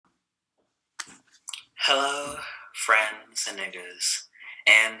Hello, friends and niggas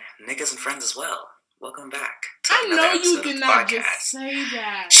and friends as well. Welcome back to I another know you episode did of the not podcast. just say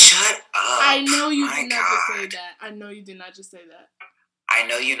that. Shut up. I know you My did not God. just say that. I know you did not just say that. I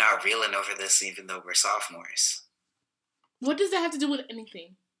know you're not reeling over this even though we're sophomores. What does that have to do with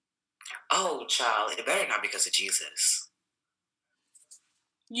anything? Oh, child, it better not because of Jesus.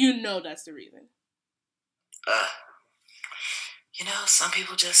 You know that's the reason. Some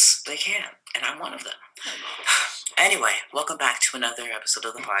people they can't, and I'm one of them. Anyway, welcome back to another episode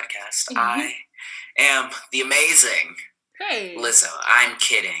of the podcast. Mhm. I am the amazing Hey. Lizzo. I'm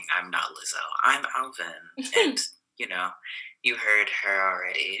kidding. I'm not Lizzo. I'm Alvin. And, you heard her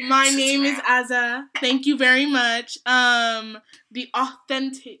already. My name is Azza. Thank you very much. The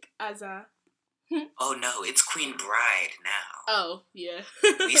authentic Azza. Oh no, it's Queen Bride now. Oh, yeah.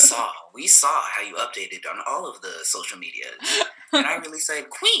 we saw how you updated on all of the social medias. And I really said,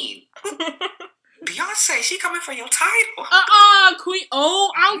 Queen, Beyonce, she coming for your title. Queen.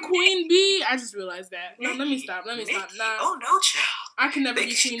 Oh, I'm Queen B. I just realized that. No, let me stop. Nah. Oh no, child. I can never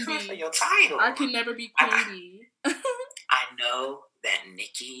be Queen B. Coming for your title. I can never be Queen B. I know that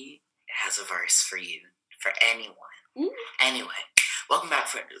Nikki has a verse for you, for anyone. Ooh. Anyway, welcome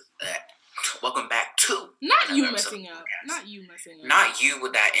back to Not you messing up. Not you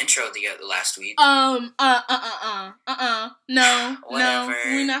with that intro the last week. No. Whatever. No.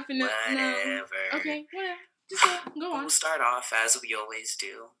 We're not finna. Whatever. No. Okay. Whatever. Just go on. We'll start off as we always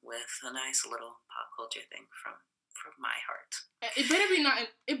do with a nice little pop culture thing from my heart. It better be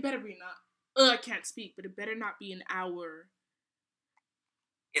not. I can't speak, but it better not be an hour.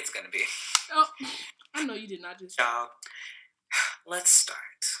 It's gonna be. Oh, I know you did not just. Y'all, let's start.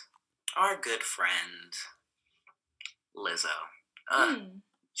 Our good friend Lizzo,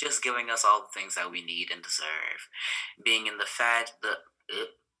 just giving us all the things that we need and deserve. Being in the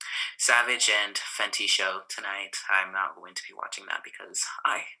Savage and Fenty show tonight. I'm not going to be watching that because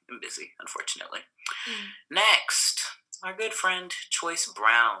I am busy, unfortunately. Next, our good friend Choice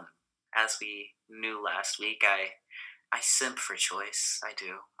Brown. As we knew last week, I simp for Choice. I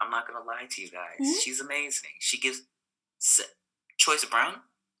do. I'm not gonna lie to you guys. Who? She's amazing. She gives Choice Brown.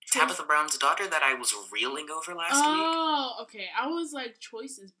 Tabitha Brown's daughter that I was reeling over last week. Oh, okay. I was like,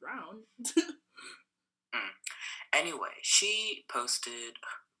 Choice is brown. Anyway, she posted,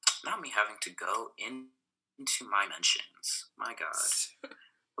 not me having to go into my mentions. My God.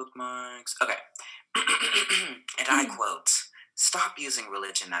 Bookmarks. Okay. And I quote, "Stop using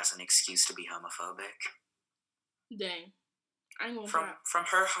religion as an excuse to be homophobic." Dang. I ain't gonna from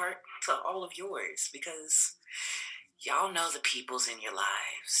her heart to all of yours, because y'all know the peoples in your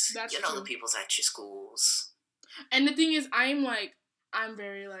lives. That's you know true. the peoples at your schools. And the thing is, I'm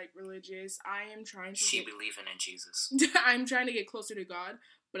very religious. I am trying to. Believing in Jesus. I'm trying to get closer to God,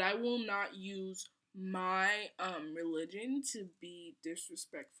 but I will not use my religion to be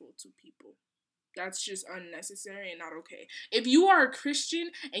disrespectful to people. That's just unnecessary and not okay. If you are a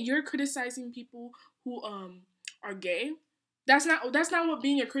Christian and you're criticizing people who are gay, that's not what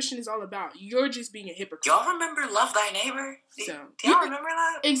being a Christian is all about. You're just being a hypocrite. Y'all remember Love Thy Neighbor? Do y'all remember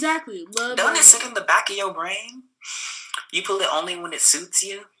that? Exactly. Don't it sit in the back of your brain? You pull it only when it suits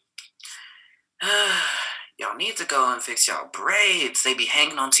you? Y'all need to go and fix y'all braids. They be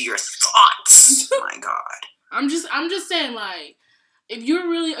hanging onto your thoughts. My God. I'm just saying, like, if you're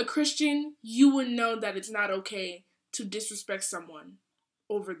really a Christian, you would know that it's not okay to disrespect someone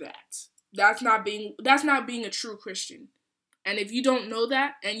over that. That's not being a true Christian. And if you don't know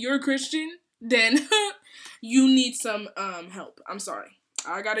that and you're a Christian, then you need some help. I'm sorry.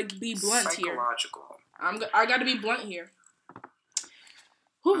 I gotta be blunt here. Psychological. I gotta be blunt here.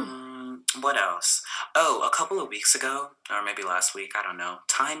 What else? Oh, a couple of weeks ago, or maybe last week, I don't know.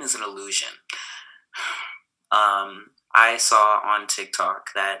 Time is an illusion. I saw on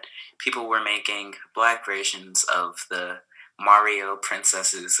TikTok that people were making black versions of the Mario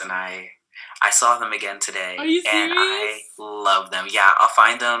princesses, and I saw them again today. Are you serious? And I love them. Yeah, I'll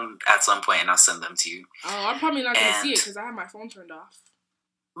find them at some point and I'll send them to you. Oh, I'm probably not going to see it because I have my phone turned off.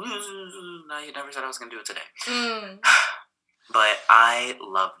 No, you never said I was going to do it today. But I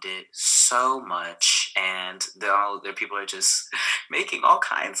loved it so much, and the people are just making all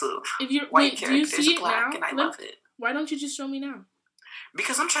kinds of white characters do you see black, it now? and I love it. Why don't you just show me now?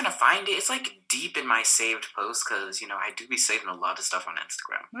 Because I'm trying to find it. It's like deep in my saved posts, because, I do be saving a lot of stuff on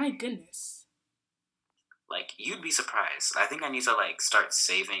Instagram. My goodness. Like, you'd be surprised. I think I need to, start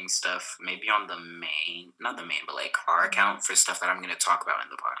saving stuff, maybe on the main, not the main, but, our account for stuff that I'm going to talk about in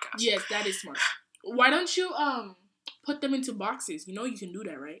the podcast. Yes, that is smart. Why don't you, put them into boxes? You know you can do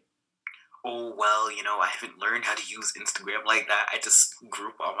that, right? oh, well, I haven't learned how to use Instagram like that. I just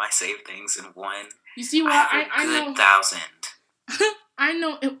group all my saved things in one. You see what? I have a good 1,000. I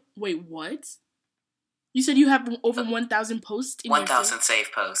know. Wait, what? You said you have over 1,000 posts in 1,000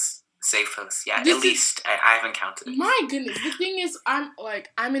 save posts. Save posts. Yeah, This at least I haven't counted. My goodness. The thing is, I'm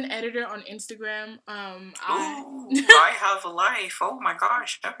an editor on Instagram. I have a life. Oh my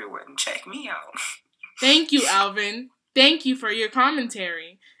gosh, everyone, check me out. Thank you, Alvin. Thank you for your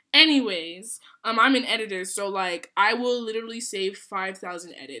commentary. Anyways, I'm an editor, so like I will literally save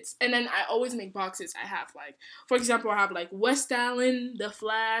 5,000 edits, and then I always make boxes. I have like, for example, I have like West Allen, The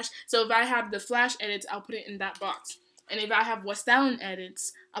Flash. So if I have the Flash edits, I'll put it in that box, and if I have West Allen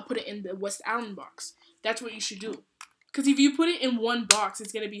edits, I'll put it in the West Allen box. That's what you should do, because if you put it in one box,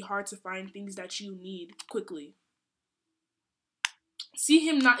 it's gonna be hard to find things that you need quickly. See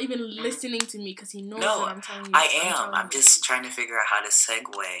him not even listening to me because he knows that I'm telling you. I am. I'm just trying to figure out how to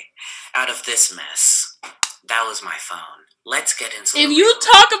segue out of this mess. That was my phone. Let's get into If you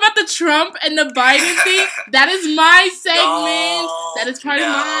talk about the Trump and the Biden thing, that is my segment. That is part of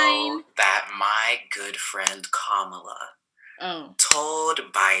mine. That my good friend Kamala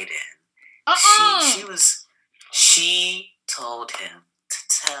told Biden. She told him to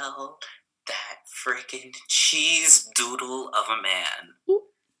tell that freaking cheese doodle of a man to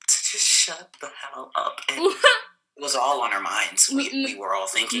just shut the hell up. And it was all on our minds. We were all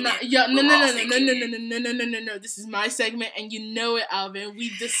thinking it. No. This is my segment, and you know it, Alvin. We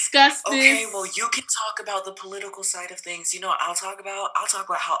discussed this. Okay, well, you can talk about the political side of things. I'll talk about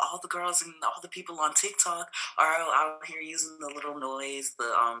how all the girls and all the people on TikTok are out here using the little noise,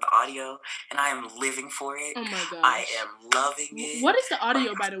 the audio, and I am living for it. Oh my gosh. I am loving it. What is the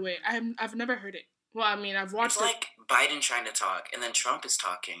audio, by the way? I've never heard it. Well, I mean, I've watched it. It's like Biden trying to talk, and then Trump is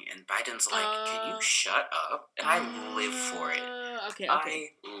talking, and Biden's like, can you shut up? And I live for it. Okay.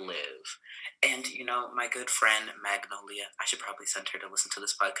 I live. And, my good friend, Magnolia, I should probably send her to listen to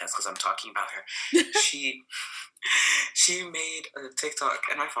this podcast because I'm talking about her. She made a TikTok,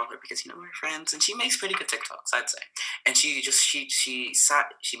 and I follow her because, we're friends, and she makes pretty good TikToks, I'd say. And she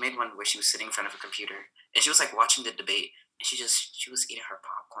made one where she was sitting in front of a computer, and she was, like, watching the debate. She was eating her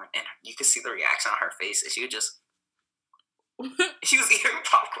popcorn, and you could see the reaction on her face, and she was eating her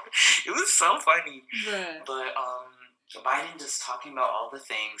popcorn. It was so funny. Bruh. But, Biden just talking about all the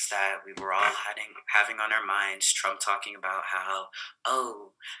things that we were all having on our minds. Trump talking about how,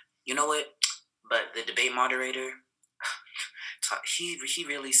 you know what? But the debate moderator, he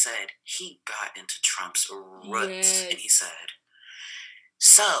really said he got into Trump's roots, and he said,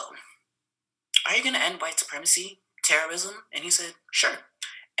 so, are you going to end white supremacy? Terrorism? And he said, sure.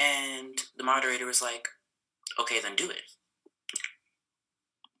 And the moderator was like, okay, then do it.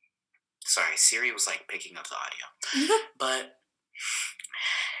 Sorry, Siri was like picking up the audio. But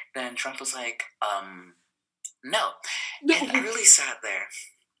then Trump was like, no. And I really sat there.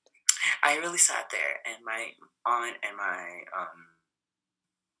 And my aunt and my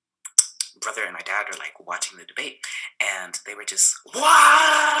brother and my dad are like watching the debate, and they were just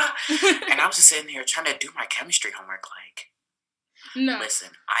wah. And I was just sitting here trying to do my chemistry homework, like, no. Listen,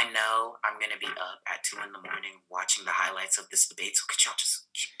 I know I'm gonna be up at 2 a.m. watching the highlights of this debate, so could y'all just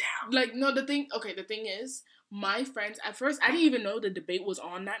keep down? Like, no, the thing is, my friends, at first, I didn't even know the debate was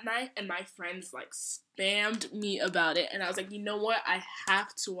on that night, and my friends, like, spammed me about it, and I was like, you know what, I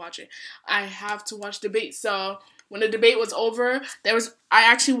have to watch it. I have to watch debate. So when the debate was over, I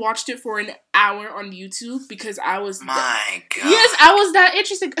actually watched it for an hour on YouTube because I was... My God. Yes, I was that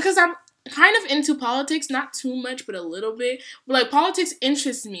interested, because I'm kind of into politics, not too much, but a little bit. But, like, politics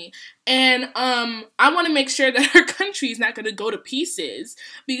interests me. And I want to make sure that our country is not going to go to pieces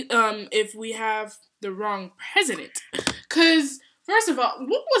if we have the wrong president. Because, first of all,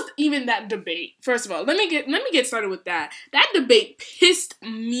 what was even that debate? First of all, let me get started with that. That debate pissed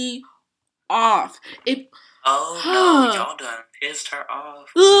me off. Y'all done pissed her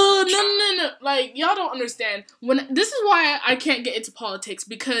off. No. Like, y'all don't understand. This is why I can't get into politics,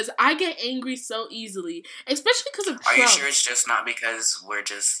 because I get angry so easily, especially because of Trump. Are you sure it's just not because we're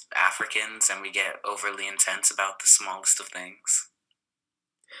just Africans and we get overly intense about the smallest of things?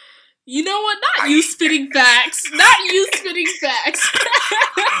 You know what? Not you spitting facts. Not you spitting facts.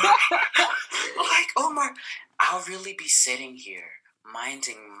 Like, oh my, I'll really be sitting here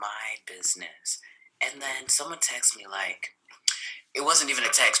minding my business. And then someone texts me, like, it wasn't even a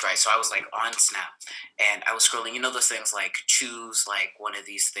text, right? So I was, like, on Snap. And I was scrolling, those things, like, choose, like, one of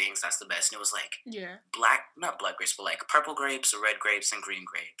these things that's the best. And it was, like, not black grapes, but, like, purple grapes, red grapes, and green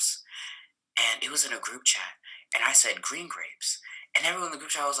grapes. And it was in a group chat. And I said green grapes. And everyone in the group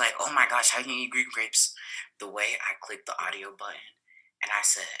chat was like, oh, my gosh, how can you eat green grapes? The way I clicked the audio button, and I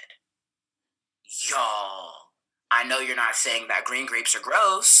said, y'all, I know you're not saying that green grapes are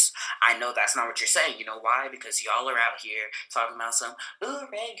gross. I know that's not what you're saying. You know why? Because y'all are out here talking about some, ooh,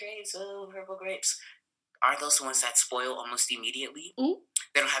 red grapes, ooh, purple grapes. Are those the ones that spoil almost immediately? Ooh.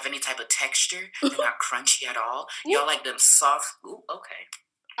 They don't have any type of texture. They're not crunchy at all. Ooh. Y'all like them soft. Ooh, okay.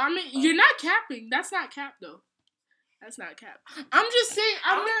 I mean, you're not capping. That's not cap, though. That's not cap. I'm just saying,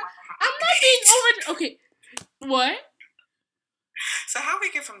 I'm not being over... Okay, what? So how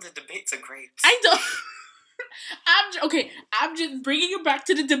we get from the debate to grapes? I don't... I'm just bringing you back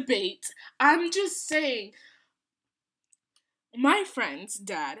to the debate. I'm just saying... My friend's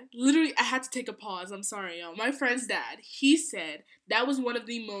dad, literally, I had to take a pause. I'm sorry, y'all. My friend's dad, he said that was one of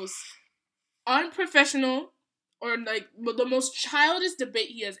the most unprofessional or, like, the most childish debate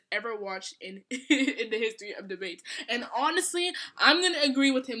he has ever watched in in the history of debates. And honestly, I'm going to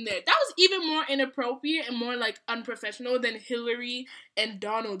agree with him there. That was even more inappropriate and more, like, unprofessional than Hillary and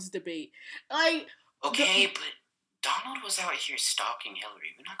Donald's debate. Like... Okay, but Donald was out here stalking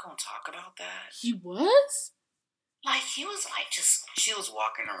Hillary. We're not going to talk about that. He was? Like, he was, like, she was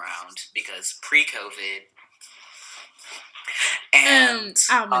walking around because pre-COVID. And,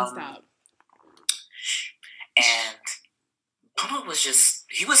 stop. And Donald was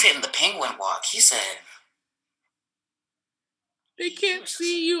he was hitting the penguin walk. He said, they can't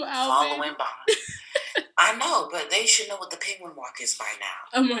see you, Alvin. Following behind. I know, but they should know what the penguin walk is by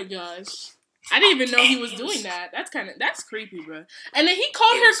now. Oh my gosh. I didn't even know he was doing that. That's creepy, bro. And then he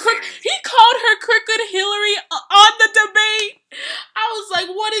called her crooked Hillary on the debate. I was like,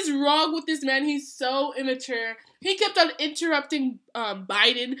 what is wrong with this man? He's so immature. He kept on interrupting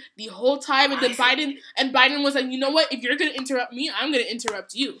Biden the whole time, and then Biden was like, you know what? If you're gonna interrupt me, I'm gonna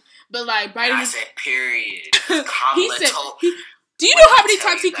interrupt you. But like Biden, I said, period. Kamala do you know how many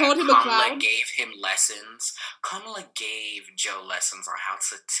times he called him a clown? Kamala gave him lessons. Kamala gave Joe lessons on how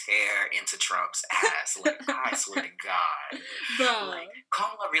to tear into Trump's ass. Like, I swear to God. Bro. Like,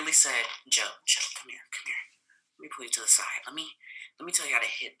 Kamala really said, Joe, come here. Let me pull you to the side. Let me tell you how to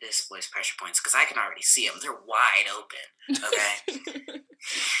hit this boy's pressure points, because I can already see them. They're wide open. Okay?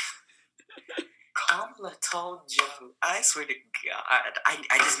 Kamala told Joe, I swear to God,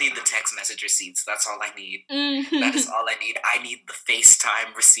 I just need the text message receipts. That's all I need. Mm-hmm. That is all I need. I need the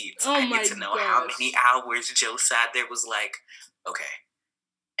FaceTime receipts. I need to know how many hours Joe sat there, was like, okay,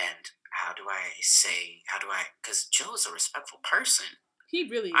 and because Joe's a respectful person. He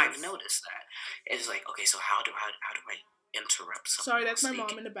really is. I've noticed that. It's like, okay, so how do I interrupt someone? Sorry, that's my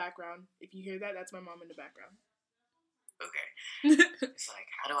mom in the background. If you hear that, that's my mom in the background. Okay. It's like,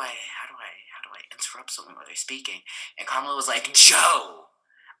 how do I interrupt someone while they're speaking? And Kamala was like, Joe,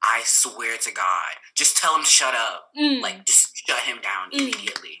 I swear to God, just tell him to shut up. Like, just shut him down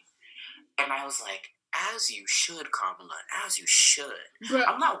immediately. And I was like, as you should, Kamala, as you should. Bruh.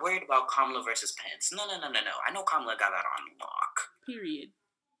 I'm not worried about Kamala versus Pence. No. I know Kamala got that on lock. Period.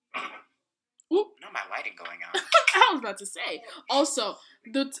 Ooh. No, my lighting going out. I was about to say. Also,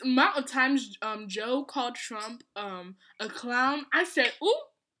 the amount of times Joe called Trump a clown, I said, ooh.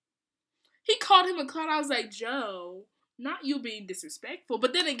 He called him a clown. I was like, Joe, not you being disrespectful.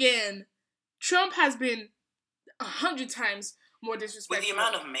 But then again, Trump has been 100 times more disrespectful. With the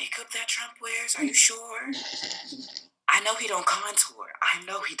amount of makeup that Trump wears, are you sure? I know he don't contour. I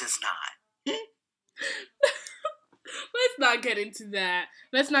know he does not. Let's not get into that.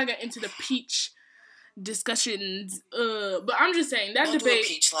 Let's not get into the peach discussions. But I'm just saying that don't debate. Do a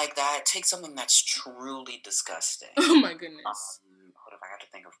peach like that. Take something that's truly disgusting. Oh my goodness. Hold on, I got to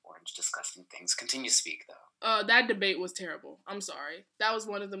think of orange disgusting things. Continue to speak though. That debate was terrible. I'm sorry. That was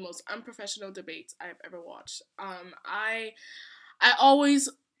one of the most unprofessional debates I've ever watched. I always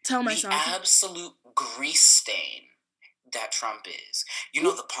tell myself the absolute grease stain that Trump is. You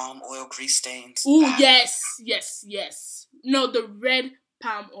know the palm oil grease stains? Ooh, yes. No, the red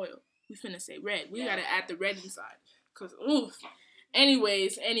palm oil. We finna say red. We gotta add the red inside. Cause, oof.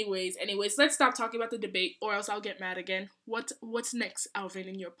 Anyways, let's stop talking about the debate or else I'll get mad again. What's next, Alvin,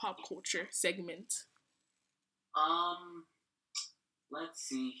 in your pop culture segment? Let's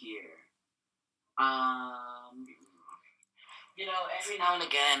see here. You know, every now and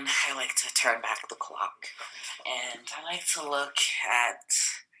again, I like to turn back the clock, and I like to look at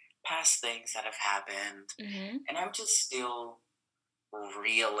past things that have happened, and I'm just still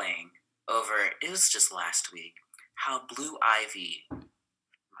reeling over, it was just last week, how Blue Ivy,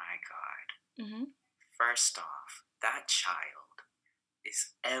 my God, first off, that child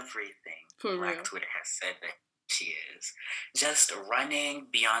is everything Black Twitter has said that she is. Just running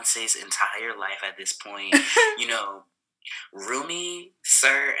Beyonce's entire life at this point, you know, Rumi,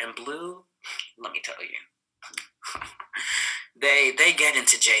 Sir, and Blue, let me tell you. they get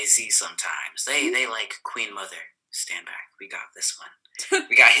into Jay-Z sometimes. They like Queen Mother. Stand back. We got this one.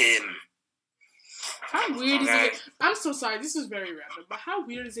 We got him. How weird is it? I'm so sorry. This is very random, but how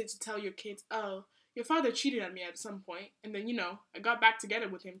weird is it to tell your kids, "Oh, your father cheated on me at some point, and then I got back together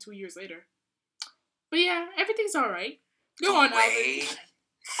with him 2 years later." But yeah, everything's all right. Go on, Alvin.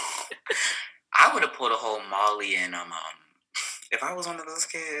 I would have pulled a whole Molly in if I was one of those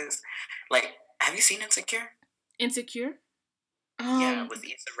kids. Like, have you seen Insecure? Insecure? Yeah, with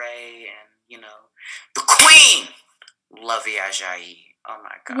Issa Rae and the Queen, Lovey Ajayi. Oh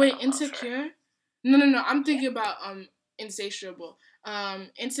my God! Wait, Insecure? No. I'm thinking about Insatiable.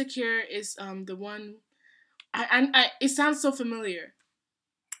 Insecure is the one. It sounds so familiar.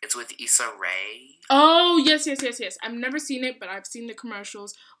 It's with Issa Rae. Oh yes. I've never seen it, but I've seen the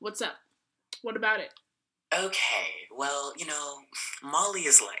commercials. What's up? What about it? Okay, well, Molly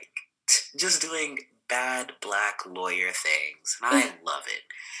is like just doing bad black lawyer things, and I love it.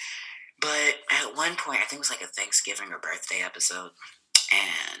 But at one point, I think it was like a Thanksgiving or birthday episode,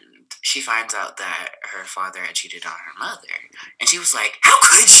 and she finds out that her father had cheated on her mother, and she was like, "How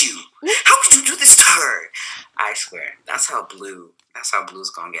could you? How could you do this to her?" I swear, that's how Blue's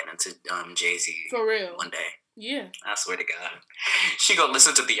gonna get into Jay-Z for real one day. Yeah, I swear to God, she gonna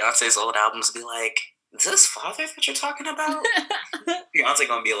listen to Beyonce's old albums and be like, "Is this father that you're talking about?" Beyonce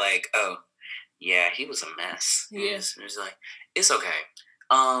gonna be like, "Oh, yeah, he was a mess." Yeah, he's like, "It's okay.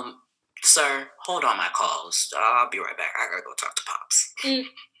 Sir, hold on my calls. I'll be right back. I gotta go talk to Pops."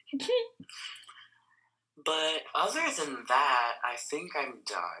 But other than that, I think I'm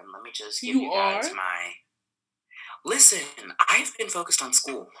done. Let me just give you guys my... Listen, I've been focused on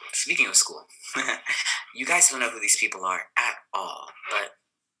school. Speaking of school, you guys don't know who these people are at all, but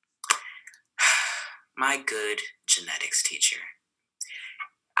my good genetics teacher.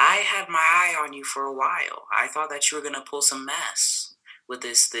 I had my eye on you for a while. I thought that you were gonna pull some mess with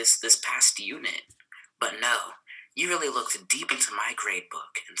this past unit, but no, you really looked deep into my grade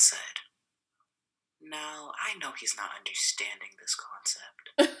book and said, "No, I know he's not understanding this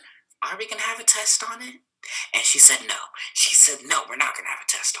concept. Are we gonna have a test on it?" And she said no. She said, "No, we're not gonna have a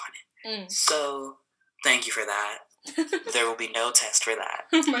test on it." So thank you for that. There will be no test for that.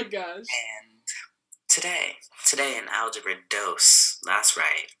 Oh my gosh. And today in algebra dos, that's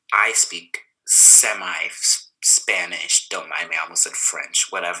right, I speak semi-Spanish. Don't mind me, I almost said French,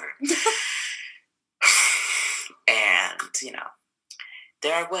 whatever. And,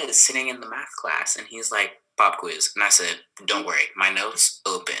 there I was sitting in the math class, and he's like, "Pop quiz." And I said, "Don't worry, my notes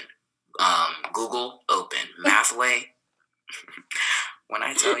open. Google open. Mathway." When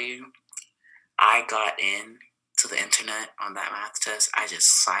I tell you, I got in to the internet on that math test, I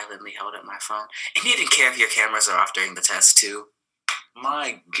just silently held up my phone. And he didn't care if your cameras are off during the test, too.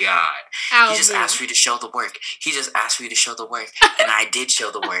 My God. He just asked for you to show the work. And I did show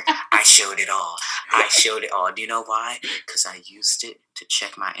the work. I showed it all. Do you know why? Because I used it to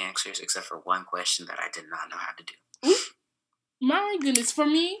check my answers, except for one question that I did not know how to do. My goodness. For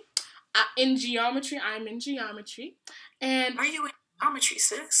me, I'm in geometry. And are you in geometry,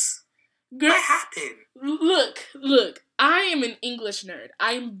 sis? Girl, what happened? Look. I am an English nerd.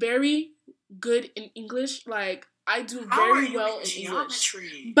 I'm very good in English. Like, I do very well in geometry?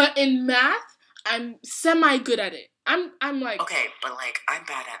 English. But in math, I'm semi good at it. I'm like... Okay, but like, I'm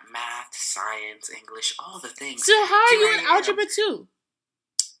bad at math, science, English, all the things. So how are you in algebra 2?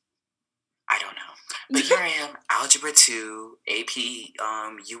 I don't know. But here I am, algebra 2, AP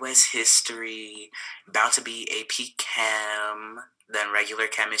US history, about to be AP Chem, then regular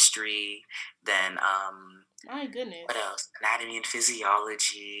chemistry, then my goodness. What else? Anatomy and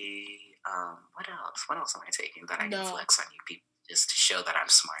physiology. What else? What else am I taking that I can flex on you people just to show that I'm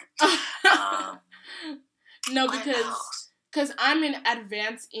smart? No, because I'm in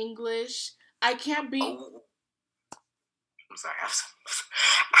advanced English. I can't be... Oh. I'm sorry.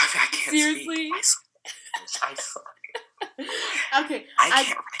 I can't seriously? Speak. I suck. Okay. I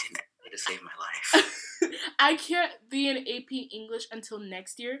can't write an essay to save my life. I can't be in AP English until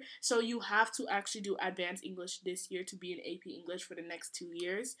next year, so you have to actually do advanced English this year to be in AP English for the next 2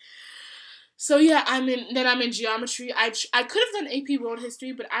 years. So yeah, I'm in geometry. I could have done AP World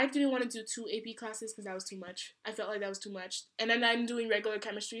History, but I didn't want to do 2 AP classes because that was too much. I felt like that was too much. And then I'm doing regular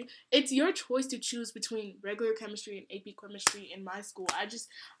chemistry. It's your choice to choose between regular chemistry and AP chemistry in my school. I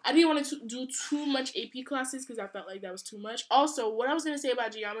didn't want to do too much AP classes because I felt like that was too much. Also, what I was going to say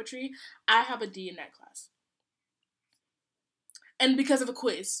about geometry, I have a D in that class. And because of a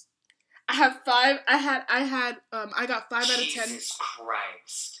quiz. I got 5 out of 10. Jesus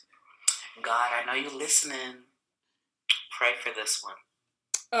Christ. God, I know you're listening. Pray for this one.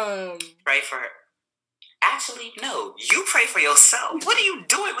 Pray for her. Actually, no. You pray for yourself. What are you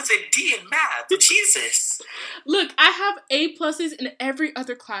doing with a D in math? Jesus. Look, I have A pluses in every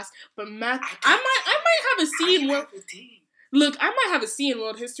other class, but math, I might have a C in world. Look, I might have a C in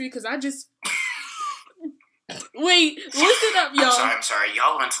world history because I just. Wait, listen up, y'all. I'm sorry.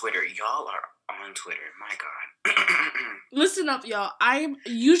 Y'all on Twitter. Y'all are on Twitter. My God. Listen up, y'all. I'm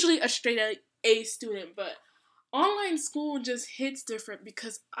usually a straight A student, but online school just hits different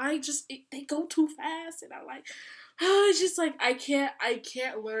because they go too fast, and I like. It's just like I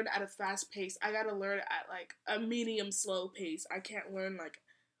can't learn at a fast pace. I gotta learn at like a medium slow pace. I can't learn like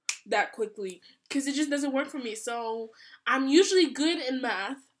that quickly because it just doesn't work for me. So I'm usually good in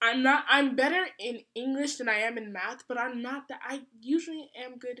math. I'm better in English than I am in math, but I'm not that. I usually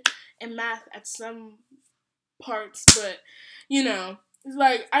am good in math at some parts, but you know,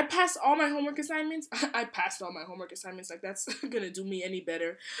 like I passed all my homework assignments. I passed all my homework assignments. Like that's gonna do me any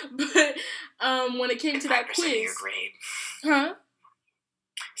better. But when it came to that quiz, of your grade. Huh?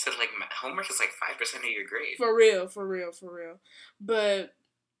 So like homework is like 5% of your grade. For real. But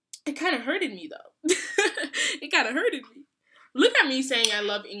it kind of hurted me though. It kind of hurted me. Look at me saying I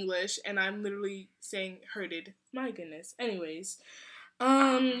love English, and I'm literally saying hurted. My goodness. Anyways,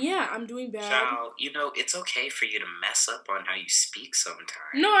 yeah, I'm doing bad. Child, it's okay for you to mess up on how you speak sometimes.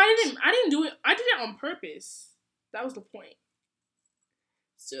 No, I didn't do it. I did it on purpose. That was the point.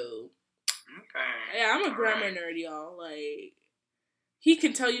 So, okay. Yeah, I'm a grammar nerd, y'all. Like, he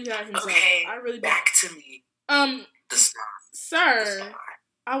can tell you that himself. Okay, I really back to me. Sir,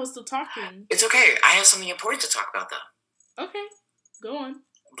 I was still talking. It's okay. I have something important to talk about, though. Okay, go on.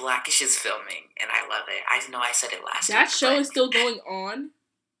 Blackish is filming, and I love it. I know I said it last week. That show is still going on?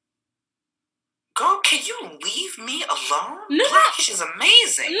 Girl, can you leave me alone? No, Blackish is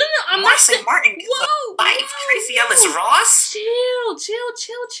amazing. No, I'm not saying... Martin gives a life. Tracy Ellis Ross.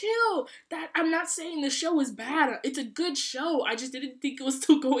 Chill. I'm not saying the show is bad. It's a good show. I just didn't think it was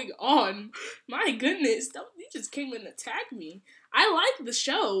still going on. My goodness. You just came and attacked me. I like the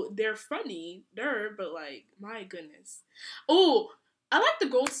show. They're funny. But like, my goodness. Oh, I like the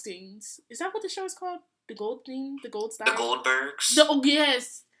Goldsteins. Is that what the show is called? The Goldstein? The Goldstein? The Goldbergs?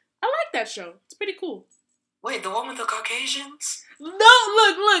 Yes. I like that show. It's pretty cool. Wait, the one with the Caucasians? No,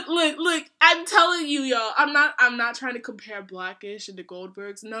 look. I'm telling you, y'all. I'm not trying to compare Blackish and the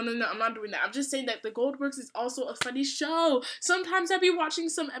Goldbergs. No. I'm not doing that. I'm just saying that the Goldbergs is also a funny show. Sometimes I be watching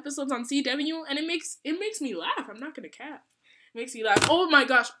some episodes on CW and it makes me laugh. I'm not gonna cap. It makes me laugh. Oh my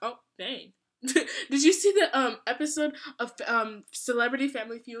gosh. Oh, dang. Did you see the episode of Celebrity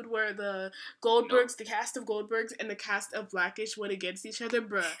Family Feud where the Goldbergs, the cast of Goldbergs and the cast of Blackish went against each other,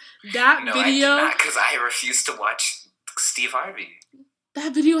 bruh? That video. I did not, because I refused to watch Steve Harvey.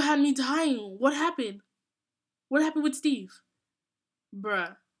 That video had me dying. What happened? What happened with Steve,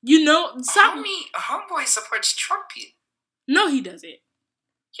 bruh? Homeboy supports Trump. No, he doesn't.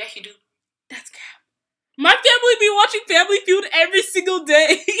 Yeah, he do. That's cap. My family be watching Family Feud every single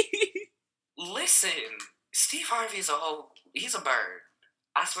day. Listen, Steve Harvey's he's a bird.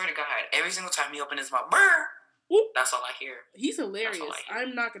 I swear to God, every single time he opens his mouth, brr, that's all I hear. He's hilarious.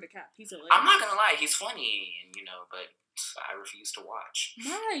 I'm not gonna cap. He's hilarious. I'm not gonna lie, he's funny, but I refuse to watch.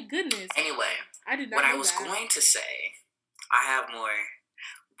 My goodness. Anyway, I did not what know I was going to say, I have more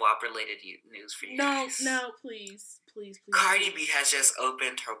WAP-related news for you guys. No, please. Cardi B has just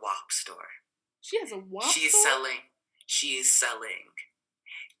opened her WAP store. She has a WAP store? She is selling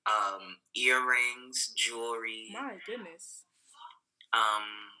earrings, jewelry. My goodness.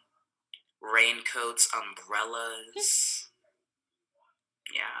 Raincoats, umbrellas.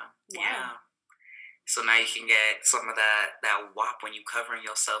 Yeah. So now you can get some of that WAP when you covering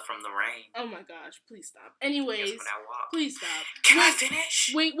yourself from the rain. Oh my gosh, please stop. Anyways, please stop. Can I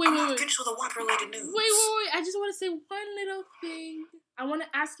finish? Wait. I'm not finished with the WAP related news. Wait. I just want to say one little thing. I want to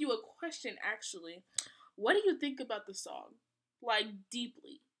ask you a question, actually. What do you think about the song? Like,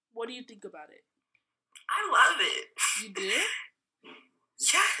 deeply. What do you think about it? I love it. You did?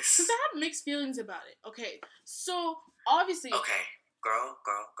 Yes. Because I have mixed feelings about it. Okay, so, obviously... Okay, girl.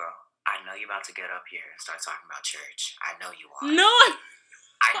 I know you're about to get up here and start talking about church. I know you are. No!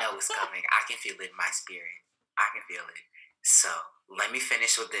 I know it's coming. I can feel it in my spirit. I can feel it. So, let me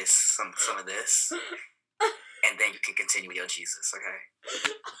finish with this, some of this. And then you can continue with your Jesus, okay?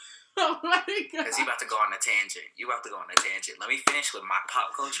 Oh my God. Because you're about to go on a tangent. Let me finish with my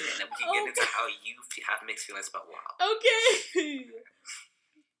pop culture, and then we can get into how you have mixed feelings about WAP. Okay.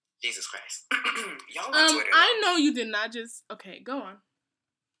 Jesus Christ. Y'all on Twitter. I know you did not just... Okay, go on.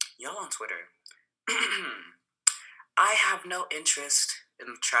 Y'all on Twitter. I have no interest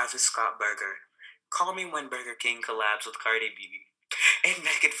in Travis Scott Burger. Call me when Burger King collabs with Cardi B. And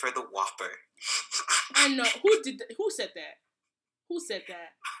Megan for the Whopper. I know. Who did that? Who said that? Who said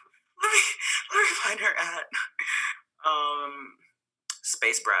that? Let me find her at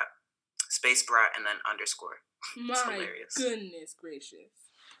Space Brat and then underscore. It's My hilarious. goodness gracious.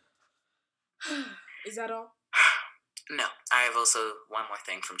 Is that all? No, I have also one more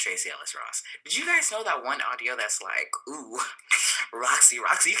thing from Tracy Ellis Ross. Did you guys know that one audio that's like, ooh, Roxy,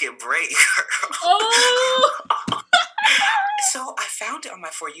 you can break. Oh! So I found it on my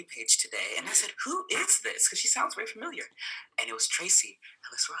For You page today, and I said, who is this? Because she sounds very familiar. And it was Tracy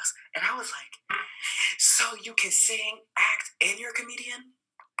Ellis Ross. And I was like, so you can sing, act, and you're a comedian?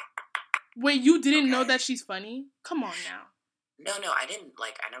 Wait, you didn't know that she's funny? Come on now. No, I didn't,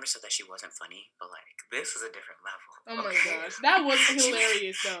 I never said that she wasn't funny, but, this is a different level. Oh my gosh, that was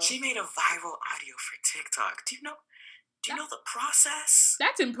hilarious, though. She made a viral audio for TikTok. Do you know the process?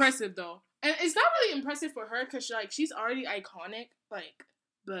 That's impressive, though. And it's not really impressive for her, because, she's already iconic, but,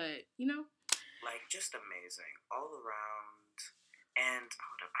 just amazing, all around. And,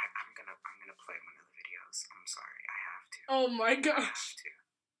 hold up, I'm gonna play one of the videos. I'm sorry, I have to. Oh my gosh. I have to.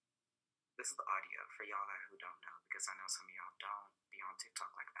 This is the audio for y'all who don't know, because I know some of y'all don't be on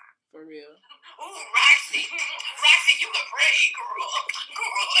TikTok like that. For real. Ooh, Roxy, you can break, girl.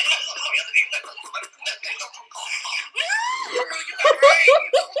 Girl, you can break.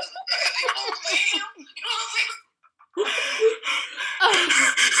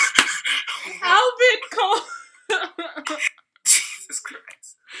 Alvin, call. Jesus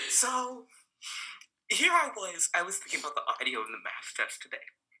Christ. So, here I was thinking about the audio in the math test today.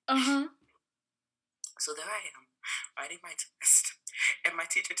 Uh-huh. So there I am, writing my test, and my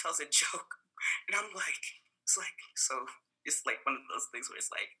teacher tells a joke, and I'm like, it's like one of those things where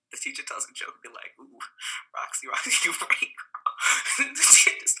it's like, the teacher tells a joke, and they're like, ooh, Roxy, you break. And the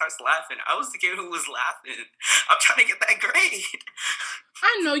teacher starts laughing. I was the kid who was laughing. I'm trying to get that grade.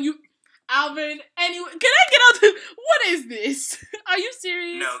 I know you, Alvin. Anyway, can I get out what is this? Are you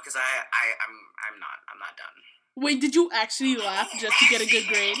serious? No, because I'm not done. Wait, did you actually laugh just to get a good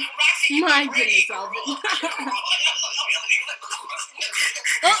grade? My goodness, Alvin.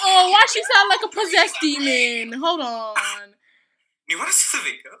 Uh-oh, why she sound like a possessed demon? Hold on. You want to see the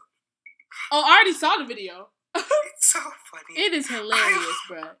video? Oh, I already saw the video. It's so funny. It is hilarious,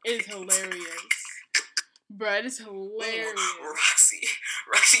 bruh. It is hilarious. Bruh, it is hilarious.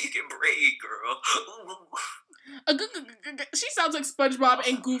 Roxy, you can break, girl. She sounds like SpongeBob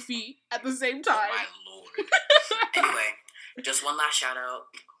and Goofy at the same time. Oh, my Lord. Anyway, just one last shout out.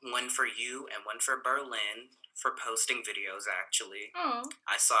 One for you and one for Berlin for posting videos, actually. Oh.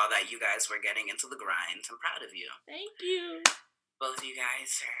 I saw that you guys were getting into the grind. I'm proud of you. Thank you. Both of you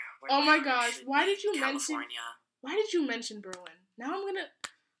guys are... Oh my gosh, why did you mention Berlin? Now I'm gonna...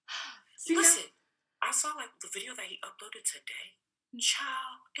 See, listen, I saw the video that he uploaded today.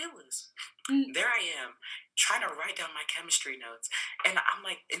 Child, it was... There I am, trying to write down my chemistry notes, and I'm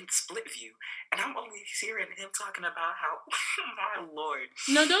in split view, and I'm only hearing him talking about how, my Lord.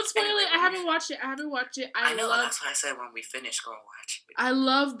 No, don't spoil it. I haven't watched it. I know, that's why I said when we finish, go and watch it. I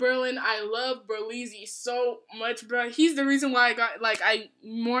love Berlin. I love Berlizzi so much, bro. He's the reason why I got, I'm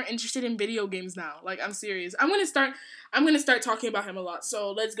more interested in video games now. I'm serious. I'm gonna start talking about him a lot,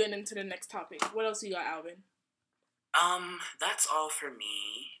 so let's get into the next topic. What else you got, Alvin? That's all for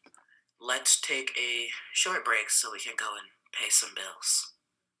me. Let's take a short break so we can go and pay some bills.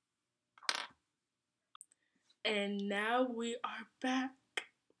 And now we are back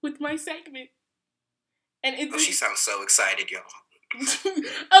with my segment. And she sounds so excited, y'all.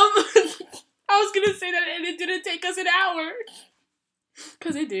 I was gonna say that, and it didn't take us an hour.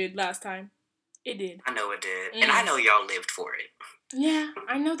 Because it did last time. It did. I know it did. And I know y'all lived for it. Yeah,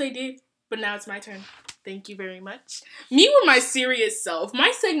 I know they did. But now it's my turn. Thank you very much. Me with my serious self.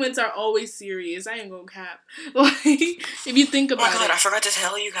 My segments are always serious. I ain't gonna cap. If you think about it. Oh my god, I forgot to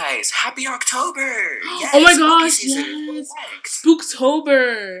tell you guys. Happy October! Yes, oh my gosh, yes.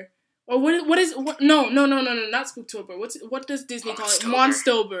 Spooktober. Or no, not Spooktober. What does Disney call it?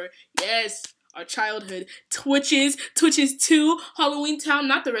 Monstober. Yes. Our childhood. Twitches 2, Halloween Town,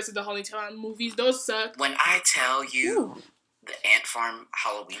 not the rest of the Halloween Town movies. Those suck. When I tell you the Ant Farm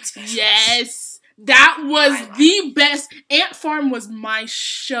Halloween special. Yes. That was the best. Ant Farm was my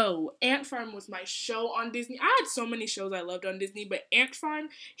show. Ant Farm was my show on Disney. I had so many shows I loved on Disney, but Ant Farm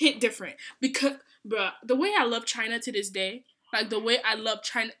hit different. Because, bruh, the way I love China to this day, the way I love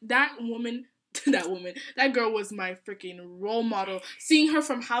China, that girl was my freaking role model. Seeing her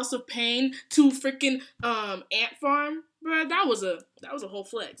from House of Pain to freaking Ant Farm, bruh, that was a whole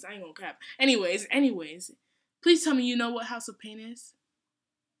flex. I ain't gonna cap. Anyways, please tell me you know what House of Pain is.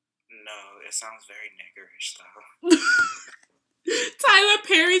 No, it sounds very niggerish, though. Tyler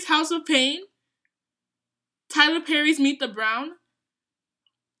Perry's House of Pain. Tyler Perry's Meet the Brown.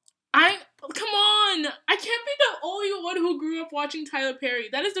 Come on! I can't be the only one who grew up watching Tyler Perry.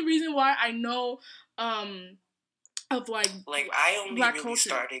 That is the reason why I know, of like I only Black really culture.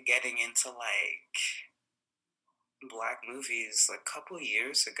 started getting into like Black movies like a couple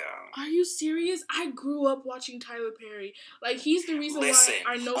years ago. Are you serious? I grew up watching Tyler Perry. Like, he's the reason why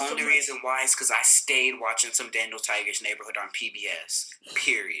I know so much. Only reason why is because I stayed watching some Daniel Tiger's Neighborhood on PBS.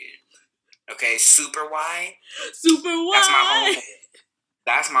 Period. Okay, Super Y. Super Y.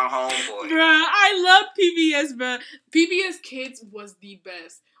 That's my homeboy. Bruh, I love PBS, bruh. PBS Kids was the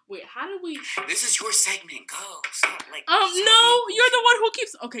best. Wait, how did we... This is your segment. Go. Stop, no, you're the one who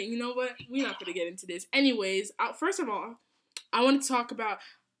keeps... Okay, you know what? We're not gonna get into this. Anyways, first of all, I want to talk about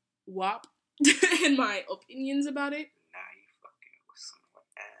WAP and my opinions about it. Nah, you fucking with some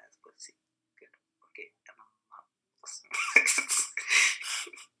ass pussy.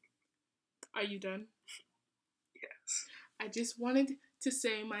 Are you done? Yes. I just wanted to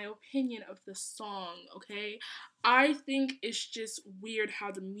say my opinion of the song, okay? I think it's just weird how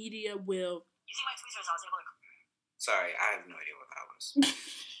the media will... You see my tweets, I was able to... Sorry, I have no idea what that was.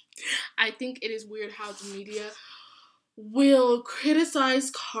 I think it is weird how the media will criticize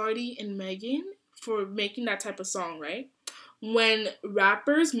Cardi and Megan for making that type of song, right? When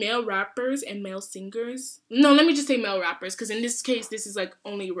male rappers and male singers... No, let me just say male rappers, because in this case, this is like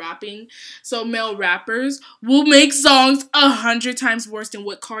only rapping. So male rappers will make songs 100 times worse than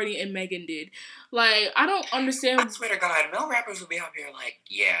what Cardi and Megan did. Like, I don't understand... I swear to God, male rappers will be out here like,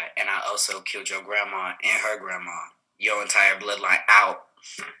 yeah, and I also killed your grandma and her grandma. Your entire bloodline out.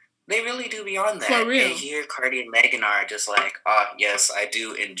 They really do be on that. For real. And here, Cardi and Megan are just like, yes, I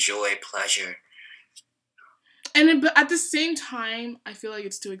do enjoy pleasure. But at the same time, I feel like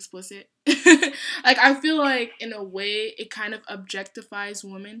it's too explicit. Like, I feel like, in a way, it kind of objectifies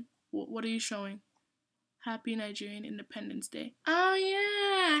women. What are you showing? Happy Nigerian Independence Day. Oh,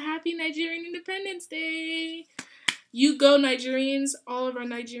 yeah. Happy Nigerian Independence Day. You go, Nigerians. All of our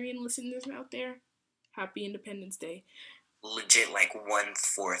Nigerian listeners out there. Happy Independence Day. Legit, like,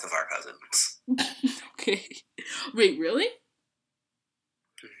 1/4 of our cousins. Okay. Wait, really?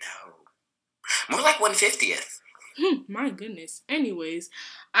 No. More like 1/50th. My goodness. Anyways,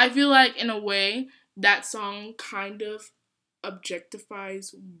 I feel like, in a way, that song kind of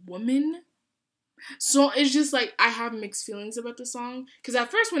objectifies women. So it's just like, I have mixed feelings about the song. Because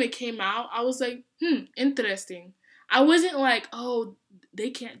at first when it came out, I was like, interesting. I wasn't like, oh, they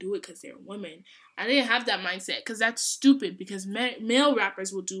can't do it because they're women. I didn't have that mindset, because that's stupid, because male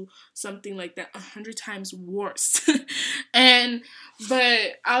rappers will do something like that 100 times worse.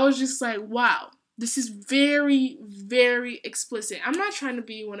 But I was just like, wow, this is very, very explicit. I'm not trying to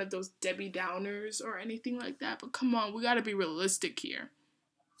be one of those Debbie Downers or anything like that, but come on, we gotta be realistic here.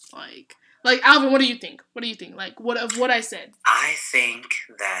 Like Alvin, what do you think? What do you think? Like, what I said? I think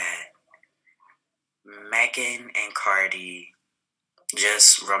that Megan and Cardi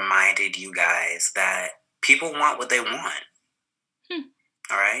just reminded you guys that people want what they want.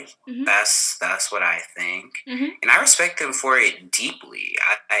 All right? Mm-hmm. That's what I think. Mm-hmm. And I respect them for it deeply.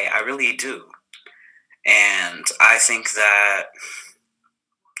 I really do. And I think that,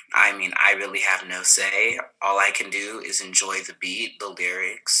 I mean, I really have no say. All I can do is enjoy the beat, the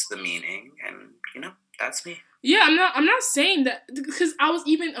lyrics, the meaning, and, that's me. Yeah, I'm not saying that, because I was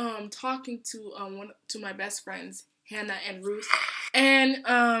even talking to my best friends, Hannah and Ruth, and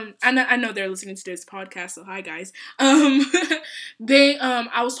I know they're listening to this podcast, so hi guys. I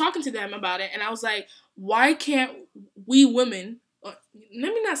was talking to them about it, and I was like, why can't we women?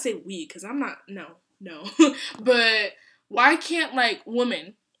 Let me not say we, because I'm not no, but why can't like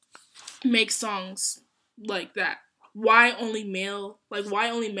women make songs like that? Why only why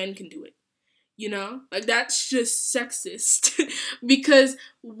only men can do it? Like, that's just sexist. Because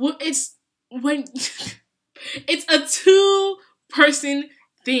it's it's a 2-person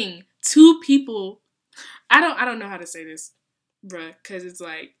thing. 2 people. I don't know how to say this, bruh, because it's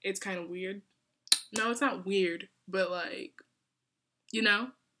like, it's kind of weird. No, it's not weird, but like,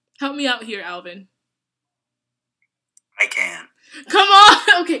 help me out here, Alvin. I can. Come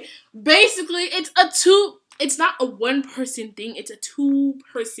on. Okay. Basically, it's not a 1-person thing, it's a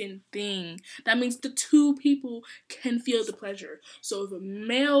 2-person thing. That means the 2 people can feel the pleasure. So if a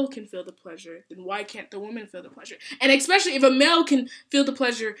male can feel the pleasure, then why can't the woman feel the pleasure? And especially if a male can feel the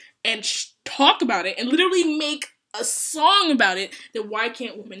pleasure and talk about it and literally make a song about it, then why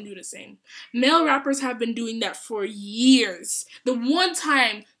can't women do the same? Male rappers have been doing that for years. The one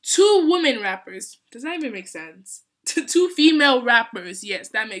time 2 women rappers, does that even make sense? Two female rappers. Yes,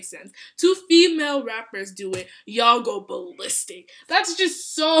 that makes sense. Two female rappers do it. Y'all go ballistic. That's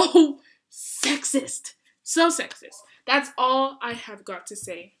just so sexist. So sexist. That's all I have got to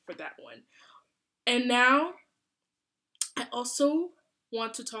say for that one. And now, I also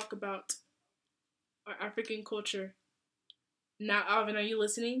want to talk about our African culture. Now, Alvin, are you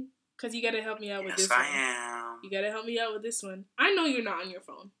listening? Because you got to help me out with this one. Yes, I am. You got to help me out with this one. I know you're not on your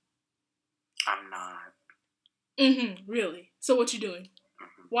phone. I'm not. Really? So what you doing?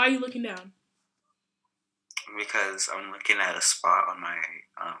 Why are you looking down? Because I'm looking at a spot on my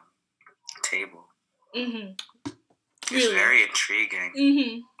table. It's Really? very intriguing.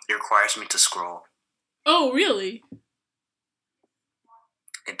 It requires me to scroll. Oh, really?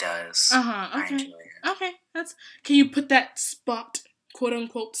 It does. Okay. I enjoy it. Okay. Can you put that spot, quote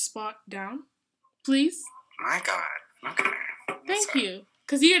unquote, spot down, please? My God. Okay. Thank you.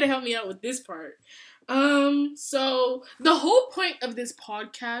 Because you got to help me out with this part. So the whole point of this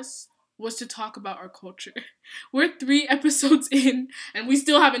podcast was to talk about our culture. We're 3 episodes in, and we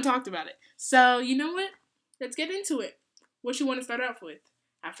still haven't talked about it. So, you know what? Let's get into it. What you want to start off with?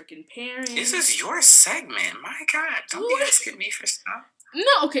 African parents. This is your segment. My God. Don't be asking me for stuff.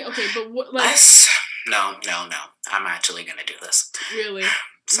 No, okay, but what, like... No. I'm actually going to do this. Really?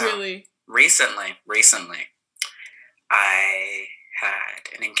 So, really? Recently, I had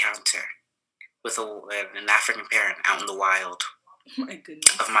an encounter with an African parent out in the wild. Oh my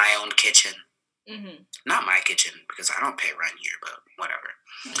goodness. Of my own kitchen. Not my kitchen, because I don't pay rent here, but whatever.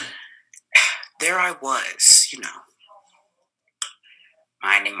 There I was,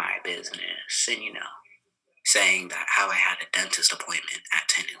 minding my business and, saying that how I had a dentist appointment at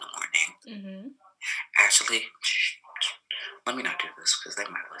 10 in the morning. Actually, let me not do this because they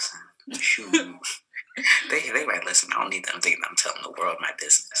might listen. Shoot. They might listen. I don't need them thinking I'm telling the world my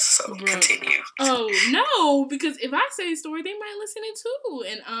business. So continue. Oh no, because if I say a story, they might listen it too.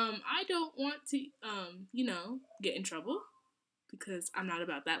 And I don't want to get in trouble because I'm not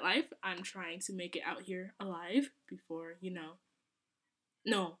about that life. I'm trying to make it out here alive before,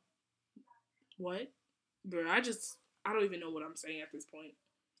 No. What? Bro, I don't even know what I'm saying at this point.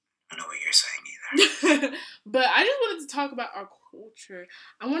 I don't know what you're saying either. But I just wanted to talk about our culture.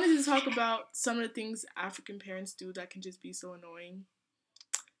 I wanted to talk about some of the things African parents do that can just be so annoying.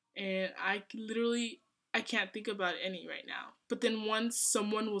 And I can't think about any right now. But then once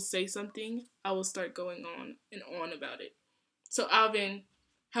someone will say something, I will start going on and on about it. So Alvin,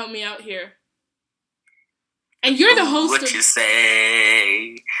 help me out here. And you're the host. What you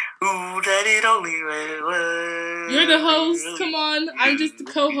say? Ooh, that it only was. You're the host. Come on, I'm just the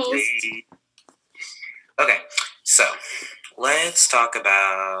co-host. Okay, so let's talk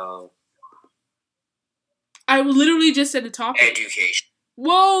about. I literally just said the topic. Education.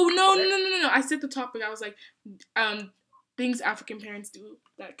 Whoa, no. I said the topic. I was like, things African parents do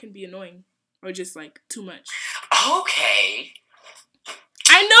that can be annoying or just like too much. Okay.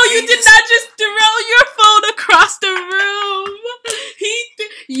 I know you did not just throw your phone across the room.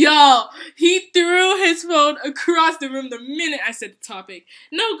 He threw his phone across the room the minute I said the topic.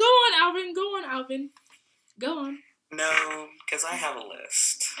 No, go on, Alvin. Go on. No, because I have a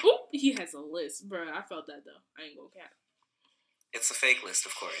list. Oop, he has a list, bro. I felt that though. I ain't gonna cap. It's a fake list,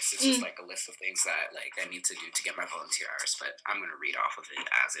 of course. It's just like a list of things that I need to do to get my volunteer hours, but I'm gonna read off of it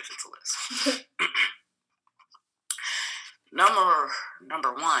as if it's a list.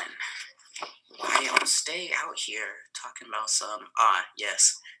 Number 1. Why y'all stay out here talking about some?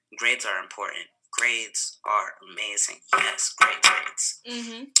 Yes, grades are important. Grades are amazing. Yes, great grades.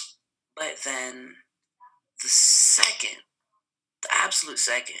 But then the absolute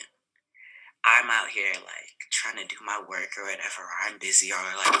second, I'm out here trying to do my work or whatever. Or I'm busy or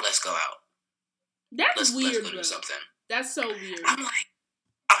let's go out. That's weird, let's go bro. do something. That's so weird. I'm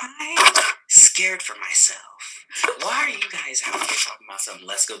I'm scared for myself. Why are you guys out here talking about something?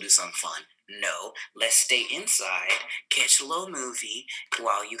 Let's go do something fun. No, let's stay inside, catch a little movie.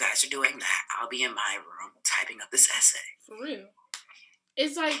 While you guys are doing that, I'll be in my room typing up this essay. For real.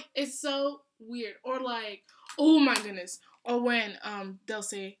 It's so weird. Or oh my goodness. Or when they'll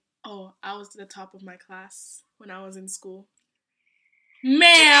say, oh, I was at the top of my class when I was in school.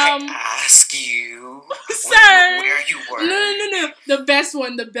 Ma'am. Did I ask you, sir, where you were? No. The best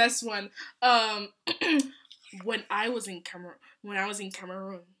one. When I was in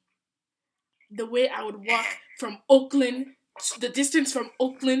Cameroon, the way I would walk from Oakland, the distance from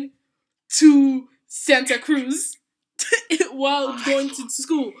Oakland to Santa Cruz while going to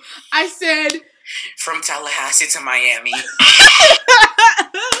school, I said from Tallahassee to Miami.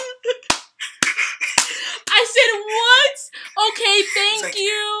 I said, what? Okay, thank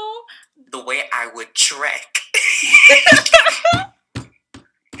you. The way I would trek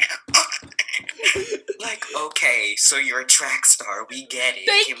Like, okay, so you're a track star. We get it.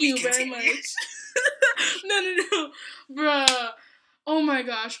 Thank you very much. No. Bruh. Oh my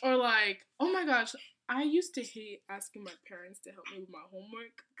gosh. Or like, oh my gosh. I used to hate asking my parents to help me with my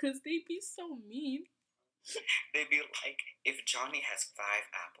homework because they'd be so mean. They'd be like, if Johnny has 5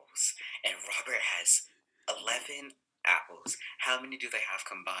 apples and Robert has 11 apples, how many do they have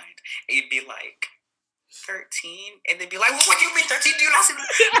combined? It'd be like 13. And they'd be like, well, what do you mean 13? Do you not see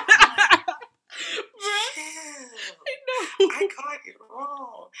that? I know. I got it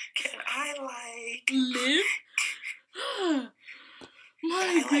wrong. Can I live?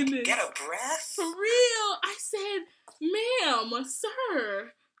 My goodness. Get a breath? For real. I said, ma'am,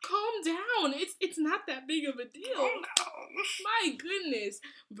 sir, calm down. It's not that big of a deal. Oh, no. My goodness.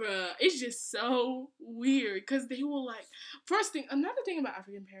 Bruh, it's just so weird. Because they will like, another thing about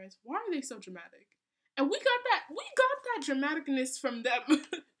African parents, why are they so dramatic? And we got that dramaticness from them.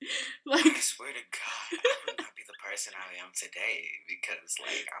 Like, I swear to God, I would not be the person I am today because,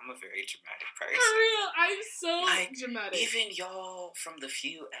 like, I'm a very dramatic person. For real, I'm so dramatic. Even y'all from the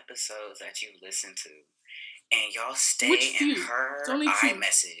few episodes that you listen to, and y'all stay in her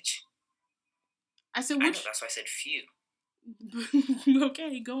iMessage. I said which? I know, that's why I said few.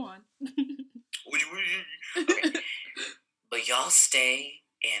 Okay, go on. Okay. But y'all stay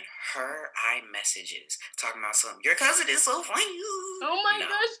in her iMessages talking about something. Your cousin is so funny. Oh my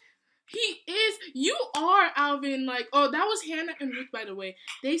gosh. He is. You are, Alvin. Like, oh, that was Hannah and Ruth, by the way.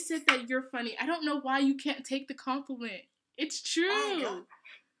 They said that you're funny. I don't know why you can't take the compliment. It's true. Oh,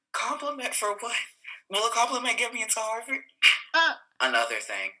 compliment for what? Will a compliment get me into Harvard? Another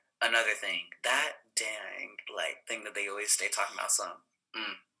thing. That dang, thing that they always stay talking about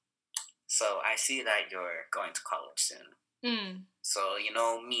So I see that you're going to college soon. So, you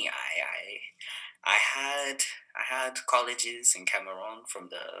know me, I had colleges in Cameroon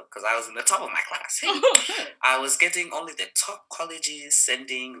because I was in the top of my class. I was getting only the top colleges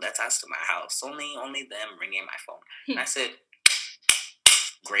sending letters to my house. Only them ringing my phone. And I said,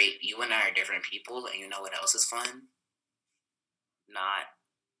 great, you and I are different people, and you know what else is fun? Not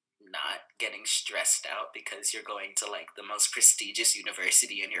getting stressed out because you're going to the most prestigious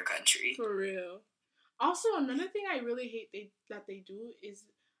university in your country. For real. Also, another thing I really hate that they do is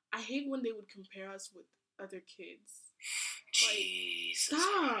I hate when they would compare us with other kids. Jesus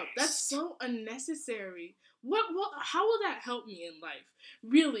stop! Christ. That's so unnecessary. What? How will that help me in life?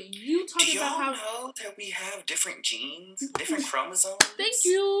 Really? You talking about how? Do y'all know that we have different genes, different chromosomes? Thank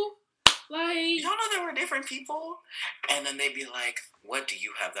you. Y'all know that we're different people, and then they'd be like, "What do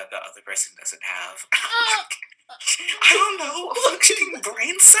you have that the other person doesn't have?" I don't know, a functioning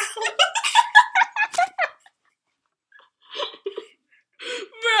brain cell.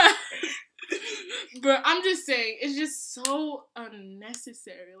 Bruh, I'm just saying, it's just so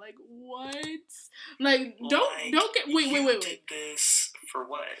unnecessary. Like, what? Like, don't get... Wait. Did this for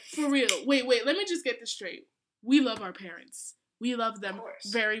what? For real. Wait, let me just get this straight. We love our parents. We love them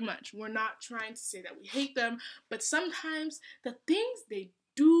very much. We're not trying to say that we hate them, but sometimes the things they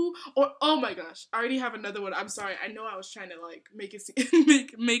do, or oh my gosh, I already have another one. I'm sorry. I know I was trying to make it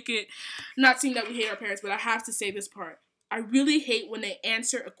make it not seem that we hate our parents, but I have to say this part. I really hate when they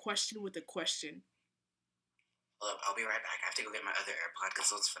answer a question with a question. Well, I'll be right back. I have to go get my other AirPod because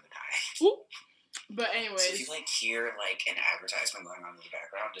those for the die. Ooh. But anyways. So if you hear an advertisement going on in the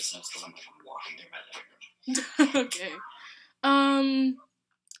background, just know because I'm walking through my living room. Okay.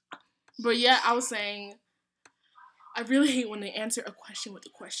 But yeah, I was saying, I really hate when they answer a question with a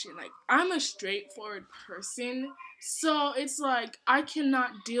question. Like, I'm a straightforward person, so it's I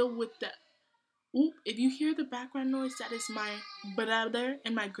cannot deal with that. Ooh, if you hear the background noise, that is my brother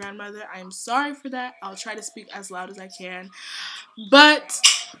and my grandmother. I'm sorry for that. I'll try to speak as loud as I can. But,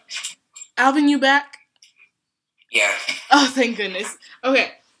 Alvin, you back? Yeah. Oh, thank goodness.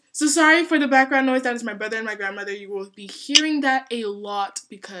 Okay. So sorry for the background noise. That is my brother and my grandmother. You will be hearing that a lot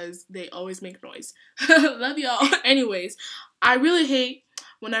because they always make noise. Love y'all. Anyways, I really hate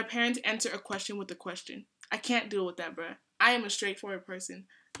when our parents answer a question with a question. I can't deal with that, bruh. I am a straightforward person.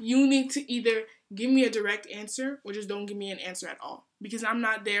 You need to either give me a direct answer or just don't give me an answer at all. Because I'm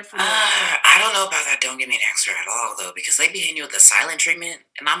not there for that. I don't know about that don't give me an answer at all, though. Because they be hitting you with the silent treatment.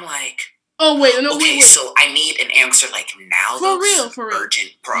 And I'm like... Oh, wait, no, okay, wait. So I need an answer now. For real.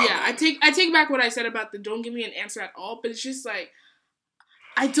 Urgent problem. Yeah, I take back what I said about the don't give me an answer at all, but it's just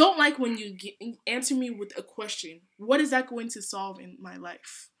I don't like when you answer me with a question. What is that going to solve in my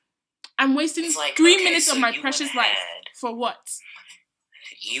life? I'm wasting 3 minutes of my precious life. For what?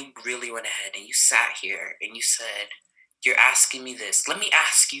 You really went ahead and you sat here and you said, you're asking me this. Let me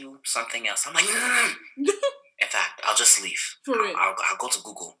ask you something else. I'm like, In fact, I'll just leave. For real. I'll go to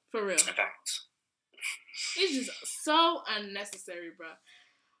Google. For real. In fact. It's just so unnecessary, bro.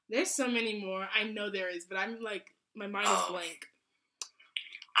 There's so many more. I know there is, but I'm like, my mind is blank.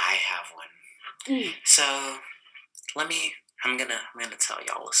 I have one. So, I'm gonna tell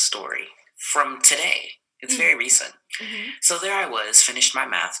y'all a story from today. It's very recent. So there I was, finished my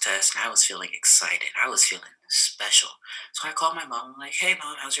math test, and I was feeling excited. I was feeling special. So I called my mom. I'm like, hey,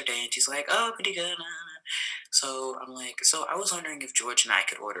 Mom, how's your day? And she's like, oh, pretty good. So I'm like, so I was wondering if George and I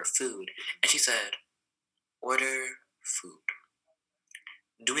could order food. And she said, order food.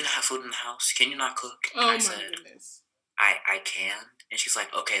 Do we not have food in the house? Can you not cook? And I said, goodness. I can. And she's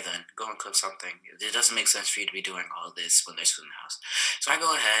like, okay, then go and cook something. It doesn't make sense for you to be doing all this when there's food in the house. So I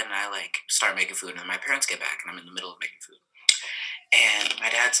go ahead and I start making food, and then my parents get back, and I'm in the middle of making food. And my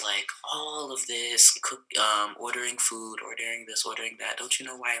dad's like, all of this, ordering food, ordering this, ordering that. Don't you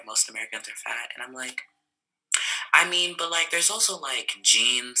know why most Americans are fat? And I'm like, I mean, but there's also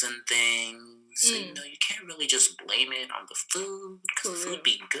genes and things. And, you can't really just blame it on the food, because the food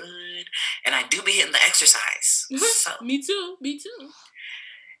be good. And I do be hitting the exercise. So. Me too.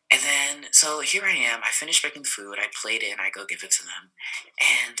 And then, so here I am. I finished making the food. I plate it, and I go give it to them.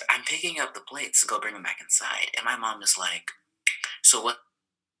 And I'm picking up the plates to go bring them back inside. And my mom is like, so what's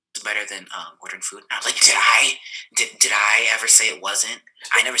better than ordering food? And I'm like, did I ever say it wasn't?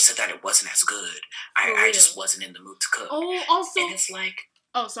 I never said that it wasn't as good. I just wasn't in the mood to cook. Oh, also. And it's like.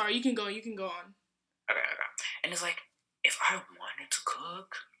 Oh, sorry. You can go on. Okay. And it's like, if I wanted to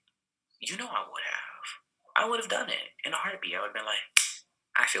cook, I would have done it in a heartbeat. I would have been like,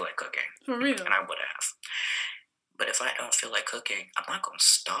 I feel like cooking. For real. And I would have. But if I don't feel like cooking, I'm not going to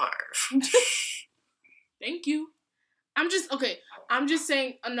starve. Thank you. I'm just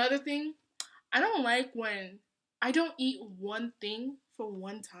saying another thing. I don't like when I don't eat one thing for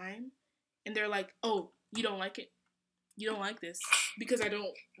one time, and they're like, oh, you don't like it? You don't like this because I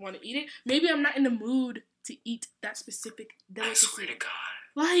don't want to eat it? Maybe I'm not in the mood to eat that specific delicacy. I swear to God.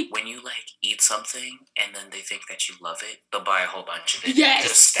 When you eat something and then they think that you love it, they'll buy a whole bunch of it. Yes.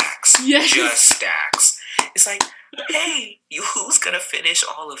 Just stacks. Yes. Just stacks. It's like, hey, who's gonna finish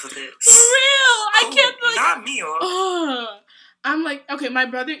all of this? For real. I can't not me. I'm like, okay, my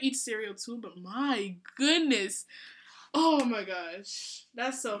brother eats cereal too, but my goodness. Oh my gosh.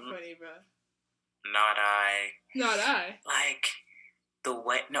 That's so funny, bro. Not I. No,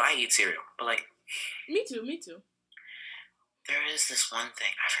 I eat cereal, but Me too. There is this one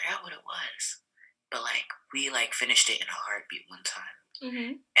thing, I forgot what it was, but we finished it in a heartbeat one time.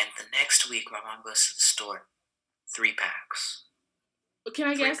 And the next week, my mom goes to the store, 3 packs. Can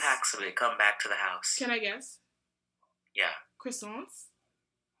I guess? 3 packs of it come back to the house. Can I guess? Yeah. Croissants?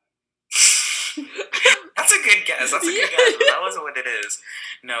 That's a good guess. But that wasn't what it is.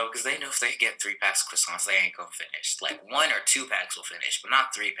 No, because they know if they get 3 packs of croissants, they ain't gonna finish. 1 or 2 packs will finish, but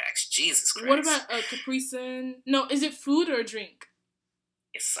not 3 packs. Jesus Christ. What about a Capri Sun? No, is it food or a drink?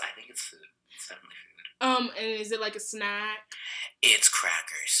 I think it's food. It's definitely food. And is it a snack? It's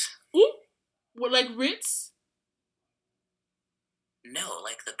crackers. Ooh, what, Ritz? No,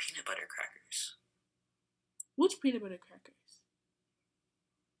 the peanut butter crackers. Which peanut butter crackers?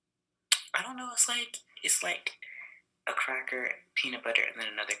 I don't know. It's like a cracker, peanut butter, and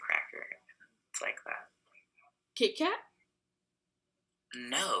then another cracker. It's like that. Kit Kat?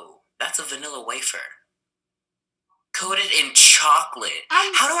 No, that's a vanilla wafer. Coated in chocolate.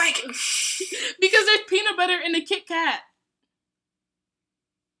 How do I get... Because there's peanut butter in the Kit Kat.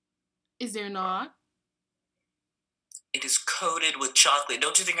 Is there not? It is coated with chocolate.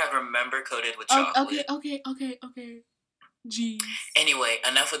 Don't you think I remember coated with chocolate? Okay. Jeez. Anyway,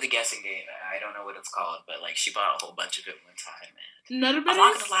 enough with the guessing game. I don't know what it's called, but she bought a whole bunch of it one time. And Nutter Butters?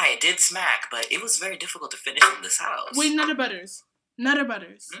 I'm not gonna lie, it did smack, but it was very difficult to finish in this house. Wait, Nutter Butters. Nutter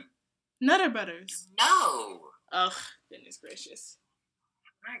Butters. Nutter Butters. No. Ugh, goodness gracious.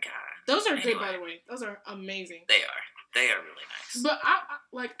 My God. Those are great, by the way. Those are amazing. They are really nice. But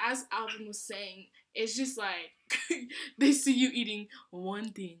I as Alvin was saying, it's just they see you eating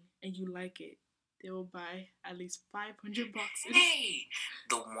one thing and you like it. They will buy at least 500 boxes. Hey!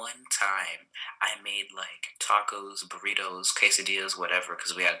 The one time I made tacos, burritos, quesadillas, whatever,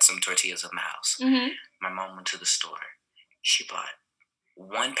 because we had some tortillas in the house. My mom went to the store. She bought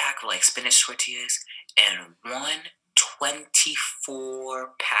 1 pack of spinach tortillas and 1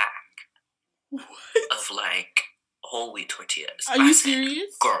 24-pack of whole wheat tortillas. Are you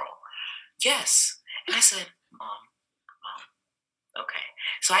serious? Girl. Yes. And I said, Mom, okay.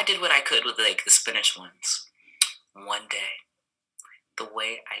 So I did what I could with the spinach ones. One day, the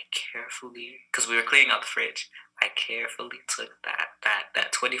way I carefully, because we were cleaning out the fridge, I carefully took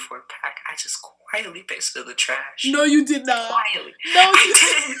that 24 pack. I just quietly placed it in the trash. No, you did not. Quietly. No, I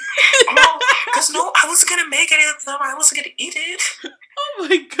didn't. No, because I wasn't gonna make any of them. I wasn't gonna eat it. Oh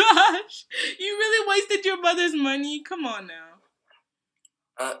my gosh! You really wasted your mother's money. Come on now.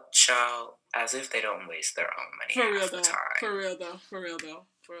 Child, as if they don't waste their own money half the time. For real though.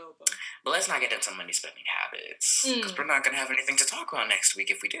 But let's not get into money spending habits, because we're not gonna have anything to talk about next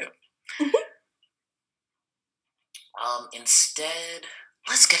week if we do. Instead,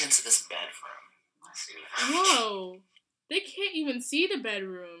 let's get into this bedroom. Let's see. Whoa, they can't even see the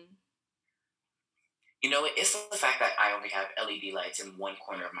bedroom. You know, it's the fact that I only have LED lights in one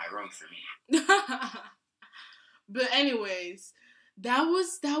corner of my room for me. But anyways, that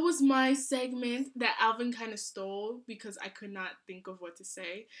was my segment that Alvin kind of stole because I could not think of what to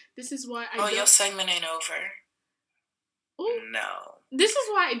say. This is why your segment ain't over. Ooh. No. This is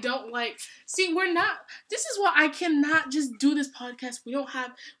why I don't like... See, this is why I cannot just do this podcast.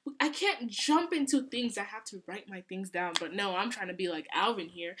 I can't jump into things. I have to write my things down. But no, I'm trying to be like Alvin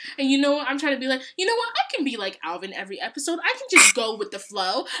here. And you know what? I'm trying to be like, you know what? I can be like Alvin every episode. I can just go with the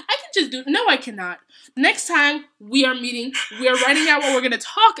flow. I can just do... No, I cannot. Next time we are meeting, we are writing out what we're going to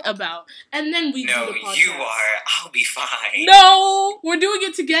talk about. And then we do the podcast. No, you are. I'll be fine. No! We're doing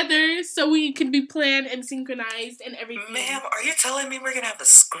it together so we can be planned and synchronized and everything. Ma'am, are you telling me we're going to have a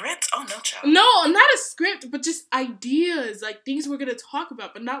script? Oh, no, child. No, not a script, but just ideas, like things we're going to talk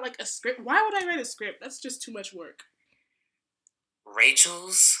about, but not like a script. Why would I write a script? That's just too much work.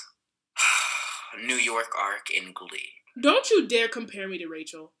 Rachel's New York arc in Glee. Don't you dare compare me to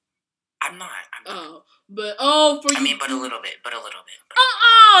Rachel. I'm not. For you. I mean, but a little bit. No!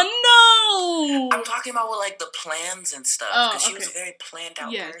 I'm talking about with, like, the plans and stuff, because she was a very planned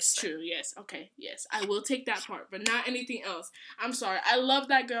out person. Yes, true, yes, okay, yes. I will take that part, but not anything else. I'm sorry, I love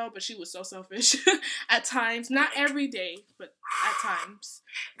that girl, but she was so selfish at times. Not every day, but at times.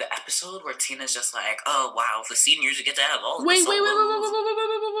 The episode where Tina's just like, oh, wow, the seniors get to have all the Wait.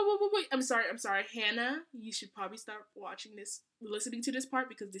 I'm sorry. Hannah, you should probably start listening to this part,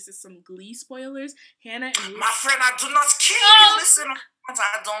 because this is some Glee spoilers. Hannah and... My friend, I do not care. You listen.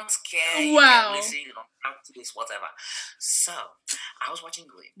 I don't care. Wow. You listen. You don't talk to this, whatever. So, I was watching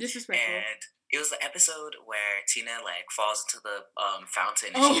Glee. Disrespectful. And it was the episode where Tina, like, falls into the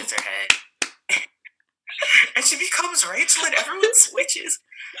fountain and she hits her head. And she becomes Rachel and everyone switches.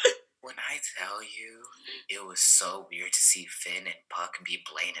 When I tell you, it was so weird to see Finn and Puck be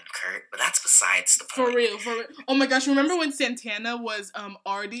Blaine and Kurt, but that's besides the point. For real. Oh my gosh, remember when Santana was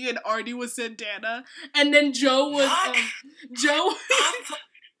Artie and Artie was Santana? And then Joe was Joe.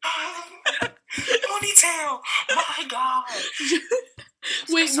 Ponytail! My God!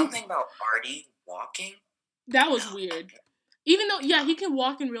 Wait, something about Artie walking? That was weird. Even though, yeah, he can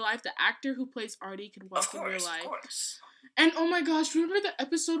walk in real life. The actor who plays Artie can walk in real life. Of course. And oh my gosh, remember the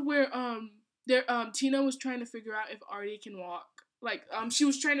episode where Tina was trying to figure out if Artie can walk? Like, she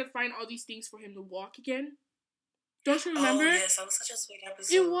was trying to find all these things for him to walk again. Don't you remember? Oh, yes, that was such a sweet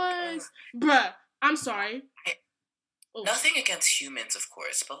episode. It was. Bruh, I'm sorry. Nothing against humans, of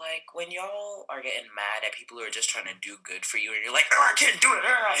course, but, like, when y'all are getting mad at people who are just trying to do good for you, and you're like, oh, I can't do it,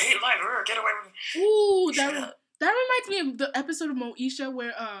 I hate life, get away from me. Ooh, that reminds me of the episode of Moesha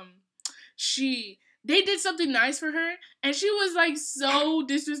where, they did something nice for her, and she was, like, so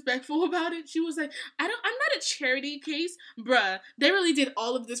disrespectful about it. She was like, I'm not a charity case. Bruh, they really did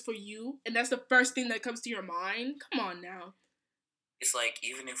all of this for you, and that's the first thing that comes to your mind? Come on now. It's like,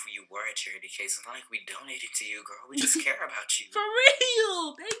 even if you were a charity case, it's not like we donated to you, girl. We just care about you. For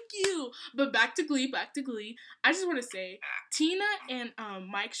real! Thank you! But back to Glee. I just want to say, Tina and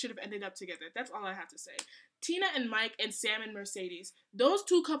Mike should have ended up together. That's all I have to say. Tina and Mike and Sam and Mercedes. Those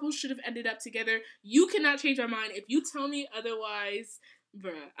two couples should have ended up together. You cannot change our mind. If you tell me otherwise,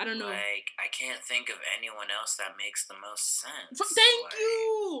 bruh, I don't know. Like, I can't think of anyone else that makes the most sense. Thank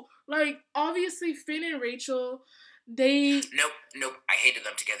you! Like, obviously, Finn and Rachel, they... Nope. I hated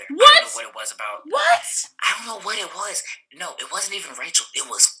them together. What? I don't know what it was about. What? I don't know what it was. No, it wasn't even Rachel. It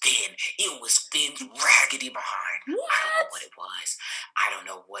was Finn. It was Finn's raggedy behind. What? I don't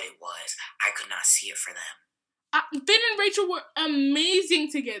know what it was. I could not see it for them. Finn and Rachel were amazing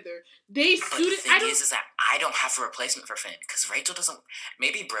together. They suited... But the thing is that I don't have a replacement for Finn, because Rachel doesn't...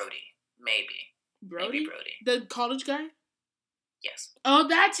 Maybe Brody. Maybe Brody? The college guy? Yes. Oh,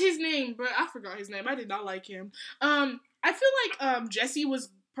 that's his name, bro. I forgot his name. I did not like him. I feel like Jesse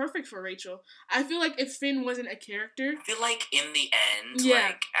was perfect for Rachel. I feel like if Finn wasn't a character... I feel like in the end,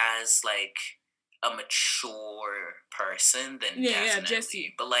 like, as, like, a mature person, then definitely.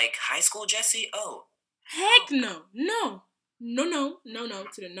 Jesse. But, like, high school Jesse, Heck no. No,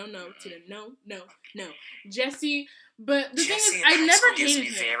 to the no, to the no. Jesse, but the Jesse thing is, I never gives hated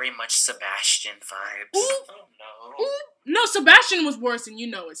me him. very much Sebastian vibes. Ooh. Oh no. Ooh. No, Sebastian was worse, and you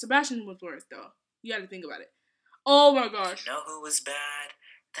know it. Sebastian was worse, though. You got to think about it. Oh my gosh. You know who was bad?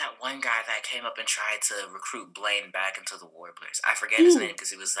 That one guy that came up and tried to recruit Blaine back into the Warblers. I forget his name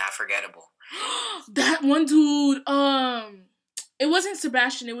because he was that forgettable. That one dude. It wasn't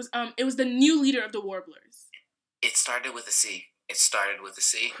Sebastian. It was the new leader of the Warblers. It started with a C.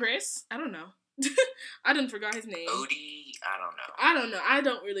 Chris? I don't know. I didn't forgot his name. Odie? I don't know. I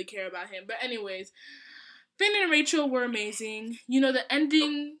don't really care about him. But anyways, Finn and Rachel were amazing. You know, the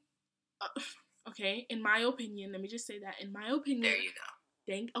ending... okay, in my opinion, let me just say that. In my opinion... There you go.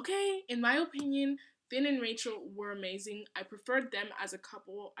 Okay, in my opinion, Finn and Rachel were amazing. I preferred them as a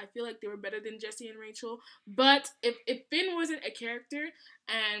couple. I feel like they were better than Jesse and Rachel. But if Finn wasn't a character,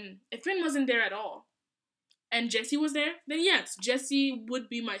 and if Finn wasn't there at all, and Jesse was there, then yes, Jesse would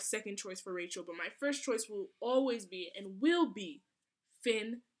be my second choice for Rachel. But my first choice will always be and will be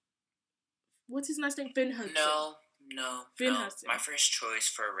Finn. What's his last name? Finn Hudson. No. Finn Hudson. My first choice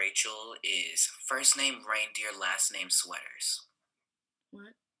for Rachel is first name reindeer, last name sweaters.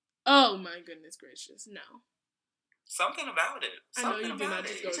 What? Oh my goodness gracious, no. Something about it.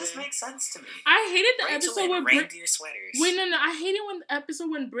 It just makes sense to me. I hated the Rachel episode when reindeer sweaters. Wait, no. I hated when the episode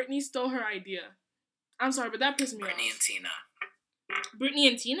when Brittany stole her idea. I'm sorry, but that pissed me off. Brittany and Tina. Brittany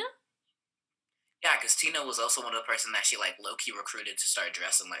and Tina? Yeah, because Tina was also one of the person that she like low-key recruited to start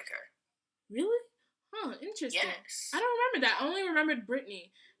dressing like her. Really? Huh, interesting. Yes. I don't remember that. I only remembered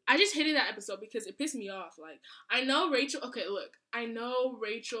Brittany. I just hated that episode because it pissed me off. Like, I know Rachel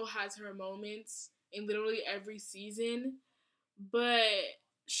has her moments in literally every season, but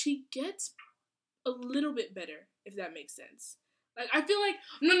she gets a little bit better, if that makes sense. Like, I feel like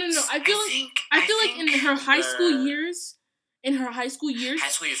no. I feel like in her high school years, high school years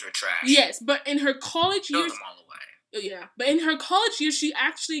were trash. Yes, but in her college years, throw them all away. Yeah, but in her college years, she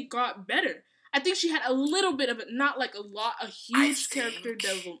actually got better. I think she had a little bit of it, not like a huge character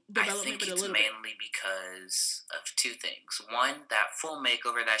development, but a little bit. I think it's mainly because of two things. One, that full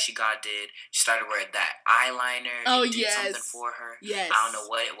makeover that she did. She started wearing that eyeliner. Oh, did something for her. Yes. I don't know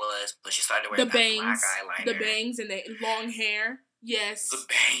what it was, but she started wearing black eyeliner. The bangs and the long hair. Yes. The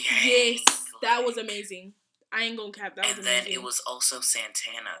bangs. Yes, that was amazing. I ain't gonna cap. That was amazing. And then it was also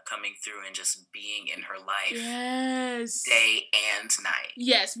Santana coming through and just being in her life. Yes. Day and night.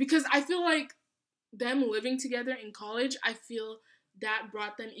 Yes, because I feel like them living together in college, I feel that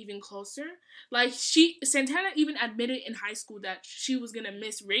brought them even closer. Like, Santana even admitted in high school that she was gonna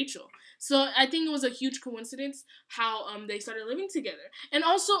miss Rachel. So I think it was a huge coincidence how they started living together. And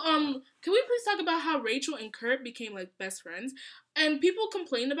also, can we please talk about how Rachel and Kurt became like best friends? And people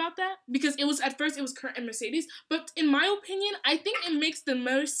complained about that because at first it was Kurt and Mercedes, but in my opinion, I think it makes the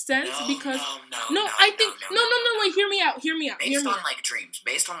most sense because wait, hear me out.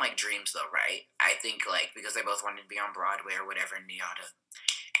 Based on dreams though, right? I think like because they both wanted to be on Broadway or whatever in Yada.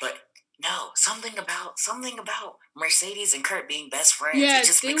 But no, something about Mercedes and Kurt being best friends. Yes, it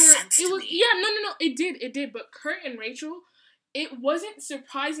just makes sense to me. Yeah, no, it did. But Kurt and Rachel, it wasn't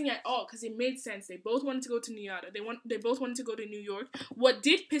surprising at all because it made sense. They both wanted to go to Yada. They both wanted to go to New York. What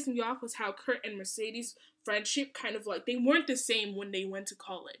did piss me off was how Kurt and Mercedes' friendship kind of like they weren't the same when they went to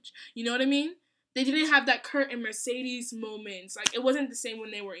college. You know what I mean? They didn't have that Kurt and Mercedes moments. Like, it wasn't the same when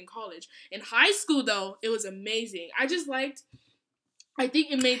they were in college. In high school, though, it was amazing. I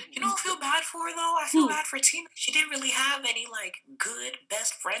think it made... You know what I feel bad for, though? I feel bad for Tina. She didn't really have any, like, good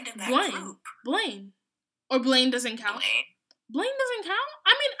best friend in that group. Blaine. Or Blaine doesn't count? Blaine doesn't count?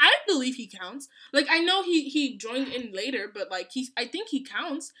 I mean, I believe he counts. Like, I know he joined in later, but, like, I think he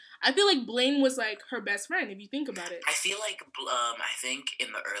counts. I feel like Blaine was, like, her best friend, if you think about it. I feel like, I think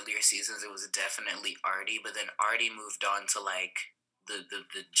in the earlier seasons, it was definitely Artie, but then Artie moved on to, like, the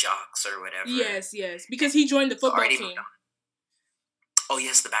jocks or whatever. Yes, because he joined the football team. Oh,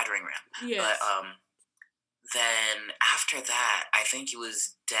 yes, the battering ram. Yes. But, then after that, I think it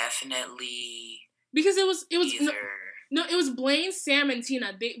was definitely... Because it was either... No, it was Blaine, Sam, and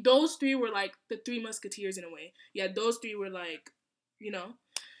Tina. Those three were, like, the three musketeers in a way. Yeah, those three were, like, you know.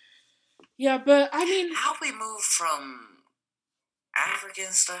 Yeah, but, I mean... How we moved from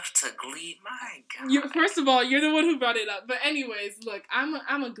African stuff to Gleek? My God. First of all, you're the one who brought it up. But anyways, look, I'm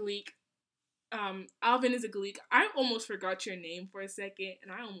a Gleek. Alvin is a Gleek. I almost forgot your name for a second,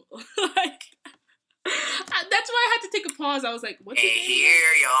 and I almost, like... That's why I had to take a pause. I was like, what's your name?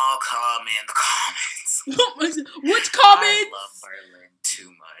 Here y'all come in the comments. Which comments? I love Berlin too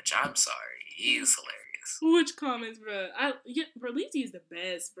much. I'm sorry. He's hilarious. Which comments, bro? Berlizzi is the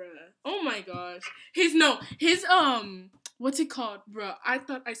best, bro. Oh my gosh. what's it called, bro? I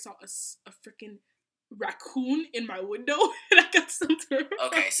thought I saw a freaking raccoon in my window, and I got so terrified.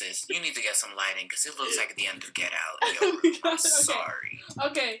 Okay, sis, you need to get some lighting because it looks like the end of Get Out. Yo, Oh my God, I'm sorry.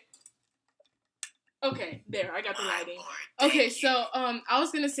 Okay, there, I got the lighting. Lord, okay, so I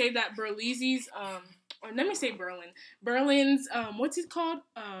was gonna say that Berlizzi's or let me say Berlin's what's it called,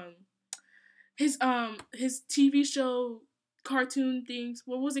 his TV show cartoon things,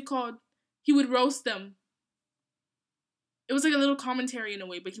 what was it called? He would roast them. It was like a little commentary in a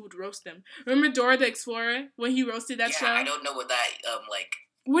way, but he would roast them. Remember Dora the Explorer when he roasted that show? Yeah, I don't know what that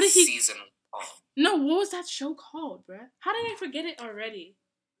what did he season. No, what was that show called, bruh? How did I forget it already?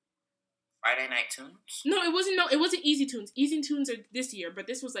 Friday Night Tunes? No, it wasn't. No, it wasn't Easy Tunes. Easy Tunes are this year, but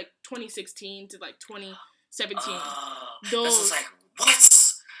this was like 2016 to like 2017. This was like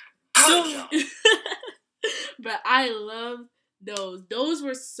what's good? But I love those. Those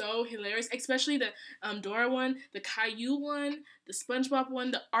were so hilarious, especially the Dora one, the Caillou one, the SpongeBob one,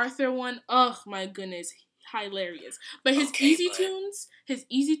 the Arthur one. Oh my goodness, hilarious. But his Easy Tunes,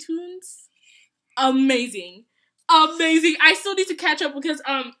 amazing. I still need to catch up because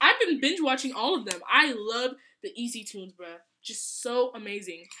I've been binge watching all of them. I love the Easy Tunes, bruh. Just so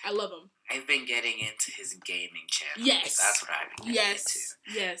amazing. I love them. I've been getting into his gaming channel. Yes. That's what I've been getting into.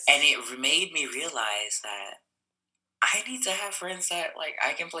 Yes. And it made me realize that I need to have friends that, like,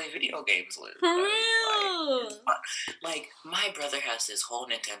 I can play video games with. For real. Like, my brother has this whole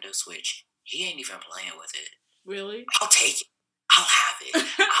Nintendo Switch. He ain't even playing with it. Really? I'll take it. I'll have it.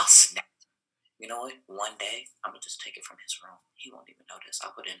 I'll snap. You know what? One day, I'm going to just take it from his room. He won't even notice.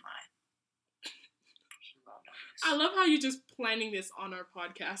 I'll put it in mine. He won't notice. I love how you're just planning this on our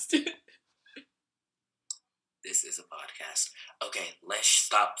podcast. This is a podcast. Okay, let's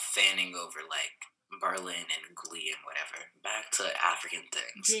stop fanning over, like, Berlin and Glee and whatever. Back to African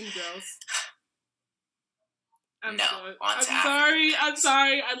things. Dream Girls. I'm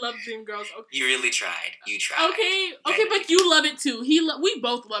sorry. I love Dream Girls. Okay. You really tried. You tried. Okay, but you love it too. We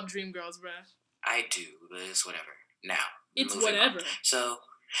both love Dream Girls, bruh. I do, but it's whatever. Now, it's whatever. On. So,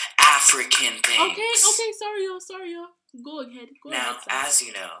 African things. Okay, sorry, y'all. Go ahead. Now, as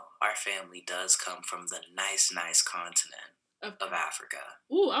you know, our family does come from the nice continent of Africa.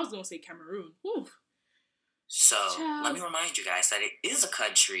 Ooh, I was gonna say Cameroon. Ooh. So, let me remind you guys that it is a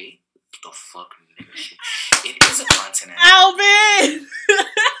country. The fuck, nigga. It is a continent. Alvin!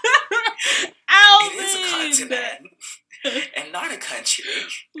 It is a continent. And not a country.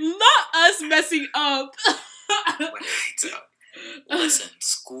 Not us messing up. Listen,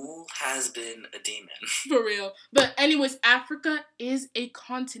 school has been a demon. For real. But anyways, Africa is a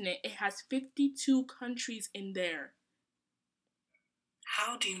continent. It has 52 countries in there.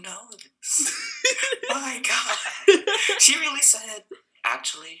 How do you know this? My God. She really said,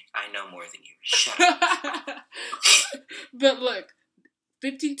 actually, I know more than you. Shut up. But look,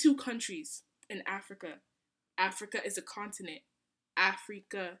 52 countries in Africa. Africa is a continent.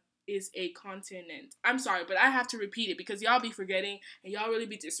 Africa is a continent. I'm sorry, but I have to repeat it because y'all be forgetting and y'all really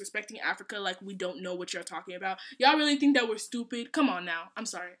be disrespecting Africa like we don't know what you're talking about. Y'all really think that we're stupid? Come on now. I'm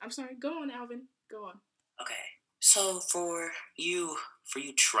sorry. Go on, Alvin. Go on. Okay. So for you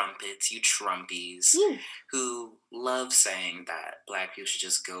trumpets, you Trumpies, who love saying that black people should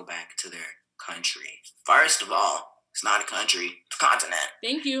just go back to their country. First of all, it's not a country, it's a continent.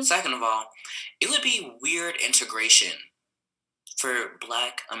 Thank you. Second of all, it would be weird integration for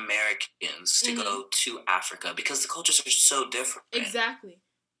black Americans to go to Africa because the cultures are so different. Exactly.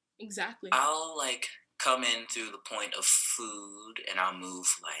 I'll, like, come in through the point of food and I'll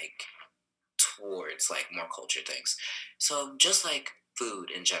move, like, towards, like, more culture things. So just, like, food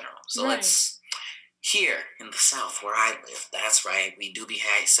in general. So let's... Here in the South where I live, that's right, we do be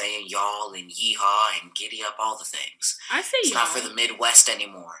saying y'all and yeehaw and giddy up, all the things. I say it's y'all. It's not for the Midwest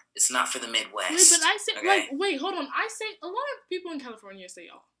anymore. It's not for the Midwest. Wait, but I say, okay? Wait, hold on. I say, a lot of people in California say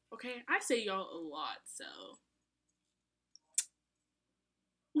y'all, okay? I say y'all a lot, so.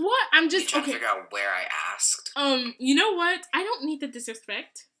 What? I'm just, trying to figure out where I asked. You know what? I don't need the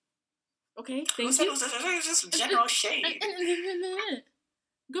disrespect. Okay, thank you. It was just general shade.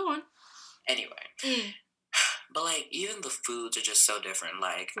 Go on. Anyway, but, like, even the foods are just so different.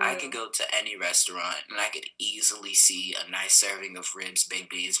 Like, I could go to any restaurant and I could easily see a nice serving of ribs, baked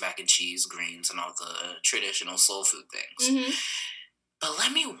beans, mac and cheese, greens, and all the traditional soul food things. But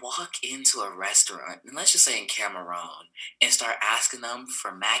let me walk into a restaurant, and let's just say in Cameroon, and start asking them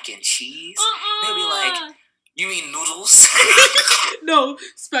for mac and cheese. They'll be like, you mean noodles? No,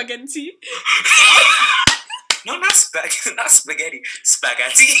 spaghetti. No, not spaghetti.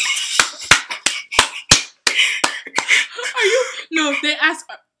 Spaghetti. No, they ask,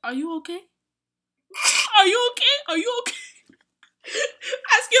 are you okay? Are you okay?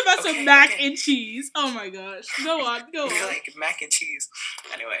 Ask you about some mac and cheese. Oh my gosh. Go on. Like mac and cheese.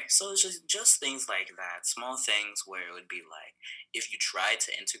 Anyway, so it's just things like that. Small things where it would be like, if you tried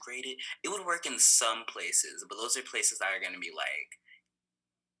to integrate it, it would work in some places, but those are places that are going to be like,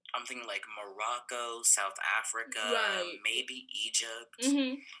 I'm thinking like Morocco, South Africa, Right. maybe Egypt.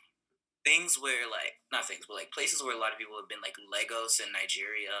 Things where like, not things, but like places where a lot of people have been, like Lagos in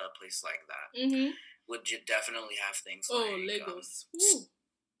Nigeria, places like that. Would definitely have things like... Oh, Lagos.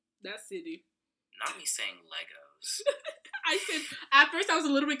 That city. Not me saying Legos. I said, at first I was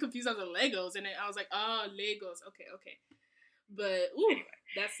a little bit confused. I was like, Legos. And then I was like, oh, Lagos. Okay. But, anyway.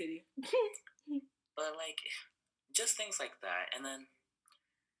 That city. But, like, just things like that. And then,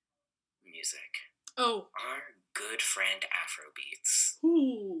 music. Oh. Our good friend Afrobeats.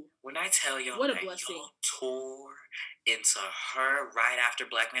 Ooh. When I tell y'all what a that blessing. Y'all tore into her right after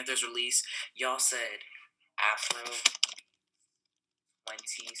Black Panther's release, y'all said, Afro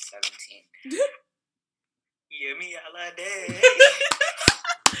 2017. Yemi Alade.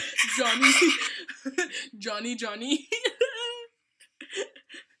 Johnny.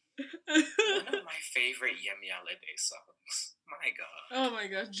 One of my favorite Yemi Alade songs. My God. Oh my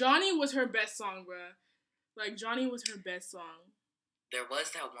gosh. Johnny was her best song, bruh. Like, Johnny was her best song. There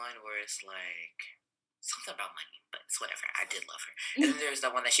was that one where it's like, something about money, but it's whatever. I did love her. And then there's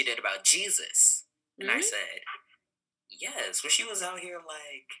that one that she did about Jesus. And really? I said, yes, where she was out here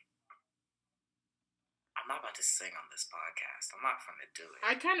like, I'm not about to sing on this podcast. I'm not gonna do it.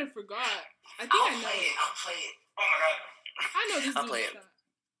 I kind of forgot. I think I know it. I'll play it. Oh my God. I know this I'll play it. Not.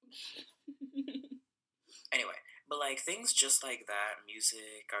 Anyway, but like things just like that,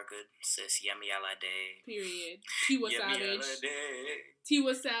 music are good. Sis, Yemi Alade. Period.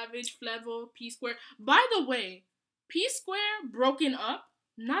 Tiwa Savage, Flevo, P Square. By the way, P Square broken up,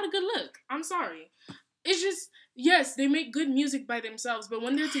 not a good look. I'm sorry. It's just, yes, they make good music by themselves, but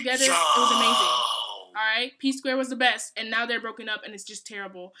when they're together, it was amazing. Alright? P Square was the best, and now they're broken up, and it's just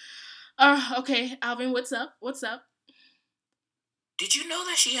terrible. Okay, Alvin, what's up? Did you know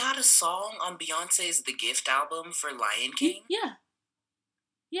that she had a song on Beyonce's The Gift album for Lion King? Yeah.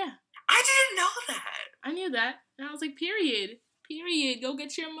 I didn't know that. I knew that. And I was like, period. Go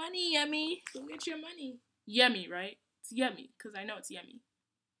get your money, Yemi. Go get your money. Yummy, right? It's yummy, because I know it's yummy.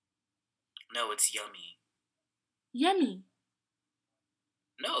 No, it's yummy. Yummy.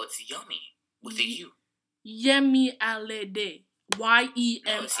 No, it's yummy. With a U. Yemi Alade. Yemi.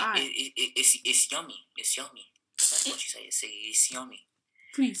 No, it's yummy. It's yummy. That's what you say. It's yummy.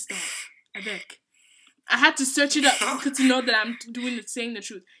 Please stop. I beg. I had to search it up to know that I'm saying the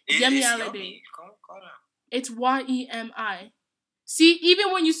truth. Yemi Alade. Call down. It's Yemi. See,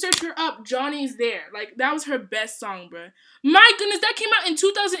 even when you search her up, Johnny's there. Like, that was her best song, bruh. My goodness, that came out in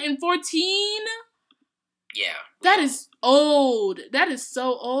 2014? Yeah. That is old. That is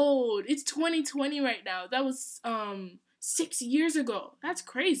so old. It's 2020 right now. That was 6 years ago. That's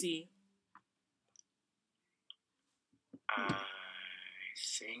crazy. I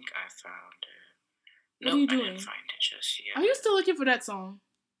think I found it. What are you doing? I didn't find it just yet. Are you still looking for that song?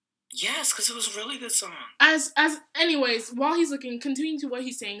 Yes, because it was a really good song. Anyways, while he's looking, continuing to what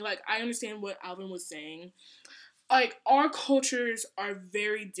he's saying, like, I understand what Alvin was saying. Like, our cultures are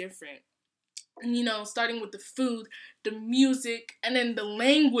very different. And, you know, starting with the food, the music, and then the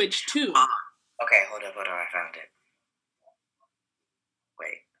language, too. Okay, hold up, I found it.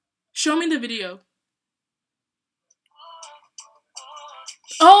 Wait. Show me the video.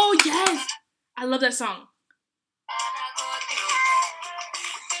 Oh, yes! I love that song.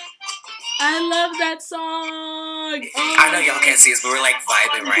 I love that song. Oh, I know y'all can't see us, but we're like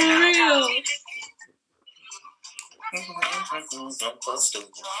vibing right now. For real.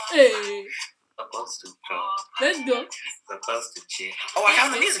 Hey. Let's go. Oh, I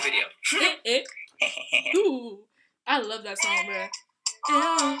found the music video. Ooh, I love that song, bro.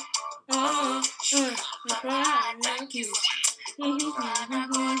 Thank you.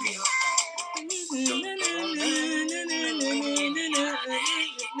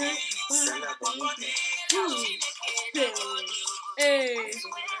 Hey.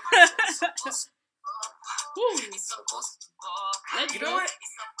 You know what?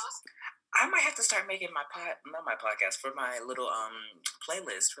 I might have to start making my podcast for my little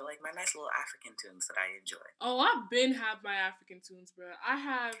playlist for like my nice little African tunes that I enjoy. Oh, I've been have my African tunes, bro. I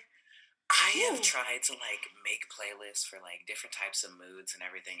have tried to like make playlists for like different types of moods and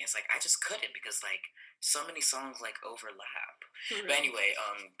everything. It's like I just couldn't because like so many songs like overlap. But anyway,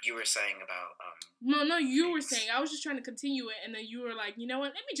 you were saying about No, you were saying. I was just trying to continue it, and then you were like, you know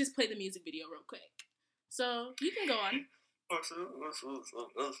what? Let me just play the music video real quick. So you can go on.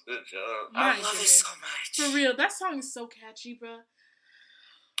 I love it so much. For real, that song is so catchy, bro.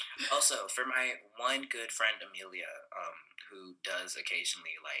 Also, for my one good friend Amelia, who does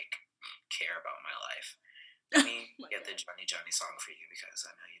occasionally like care about my life, let me get the Johnny Johnny song for you because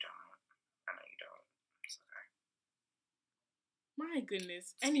I know you don't. I know you don't. Sorry. My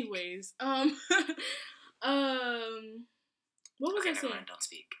goodness. Anyways, what was I saying? Never mind. Don't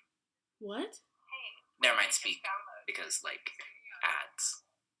speak. What? Never mind. Speak because like ads.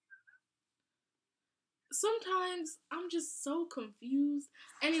 Sometimes I'm just so confused.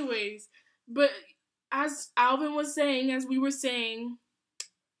 Anyways, but as Alvin was saying, as we were saying,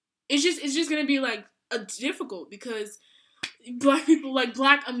 it's just gonna be like difficult because black people, like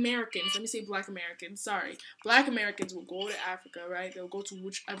black Americans, let me say black Americans, sorry. Black Americans will go to Africa, right? They'll go to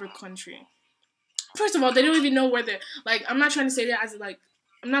whichever country. First of all, they don't even know where they're, like, I'm not trying to say that as, like,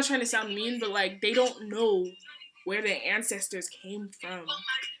 I'm not trying to sound mean, but, like, they don't know where their ancestors came from.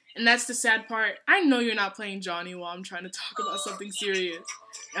 And that's the sad part. I know you're not playing Johnny while I'm trying to talk about something serious.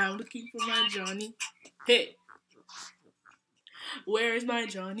 I'm looking for my Johnny. Hey. Where is my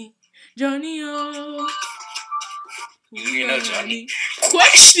Johnny? Johnny, oh. You know Johnny.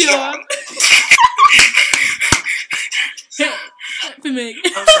 Question! Hey.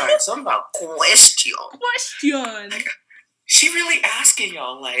 I'm sorry, something about question. Question. She really asking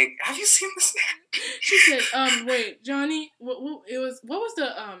y'all, like, have you seen this? She said, wait, Johnny, what was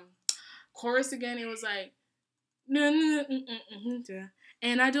the chorus again? It was like,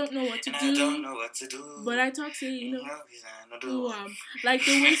 and I don't know what to do. I don't know what to do. But I talk to you know. Like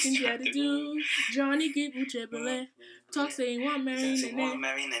the way things you had to do. Johnny get Buchebele. Talk say you want marry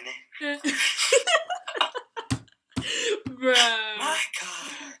nene. Bruh. My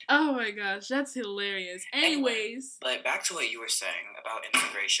God. Oh my gosh, that's hilarious. Anyways. But back to what you were saying about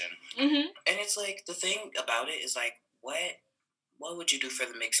integration. Mm-hmm. And it's like, the thing about it is like, what would you do for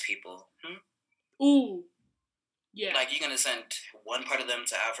the mixed people? Ooh. Yeah. Like, you're going to send one part of them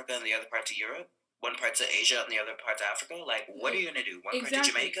to Africa and the other part to Europe? One part to Asia and the other part to Africa? Like, what are you going to do? One part to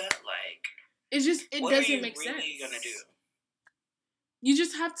Jamaica? Like, it doesn't make sense. What are you going to do? You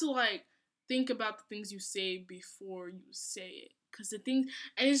just have to, like, think about the things you say before you say it. Because the things,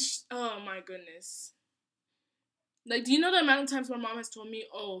 and it's, oh my goodness. Like, do you know the amount of times my mom has told me,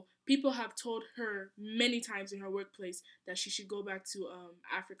 oh, people have told her many times in her workplace that she should go back to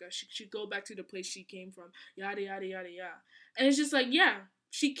Africa. She should go back to the place she came from. Yada, yada, yada, yada. And it's just like, yeah,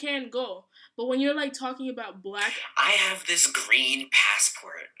 she can go. But when you're, like, talking about black... I have this green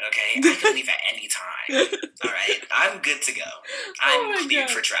passport, okay? I can leave at any time. All right? I'm good to go. I'm cleared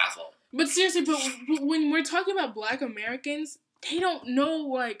for travel. But seriously, but when we're talking about black Americans, they don't know,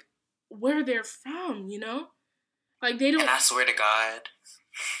 like, where they're from, you know? Like, they don't... And I swear to God,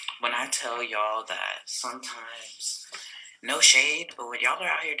 when I tell y'all that sometimes, no shade, but when y'all are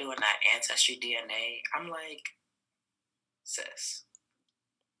out here doing that ancestry DNA, I'm like, sis,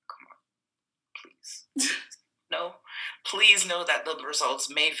 come on, please. No, please know that the results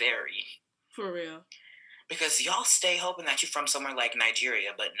may vary. For real. Because y'all stay hoping that you're from somewhere like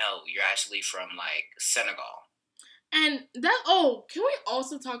Nigeria, but no, you're actually from, like, Senegal. And that, can we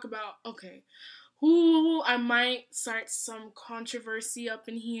also talk about, okay, who I might start some controversy up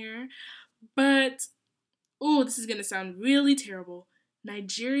in here, but, this is going to sound really terrible.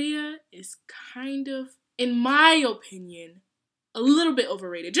 Nigeria is kind of, in my opinion, a little bit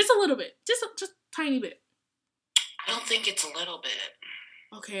overrated. Just a little bit. Just tiny bit. I don't think it's a little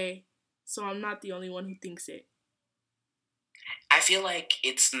bit. Okay, so I'm not the only one who thinks it. I feel like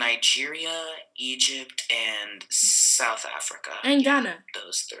it's Nigeria, Egypt, and South Africa. And Ghana.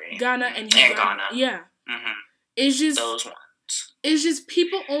 Those three. Ghana and Ghana. Yeah. Mm-hmm. It's just... those ones. It's just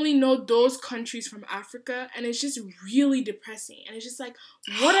people only know those countries from Africa, and it's just really depressing. And it's just like,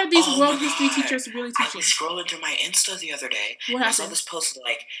 what are these world history teachers really teaching? I was scrolling through my Insta the other day, and I saw this post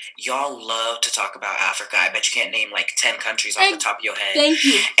like, y'all love to talk about Africa. I bet you can't name like 10 countries off the top of your head. Thank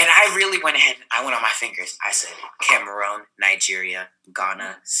you. And I really went ahead, I went on my fingers. I said Cameroon, Nigeria,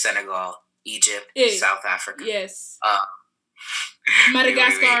 Ghana, Senegal, Egypt, South Africa. Yes.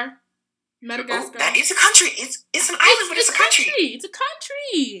 Madagascar. Wait. Madagascar. Oh, that is a country. It's an island, but it's a country. It's a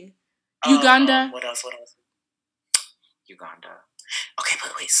country. Uganda. What else? Uganda. Okay,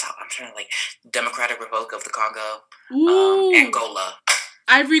 but wait, stop. I'm trying to like Democratic Republic of the Congo. Ooh. Angola.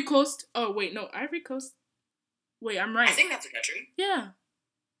 Ivory Coast. Oh wait, no, Ivory Coast. Wait, I'm right. I think that's a country. Yeah.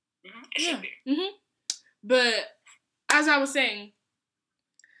 Mm-hmm. It should be. Mm-hmm. But as I was saying,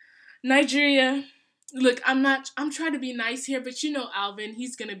 Nigeria, Look, I'm trying to be nice here, but you know Alvin,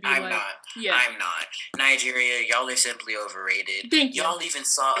 he's gonna be I'm like, not. yeah. I'm not. Nigeria, y'all are simply overrated. Thank you. Y'all even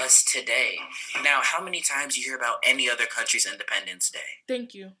saw us today. Now, how many times you hear about any other country's Independence Day?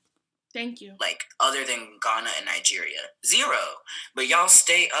 Thank you. Thank you. Like, other than Ghana and Nigeria. Zero. But y'all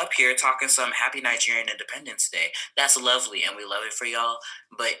stay up here talking some happy Nigerian Independence Day. That's lovely, and we love it for y'all.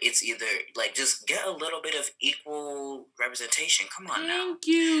 But it's either, like, just get a little bit of equal representation. Come on now. Thank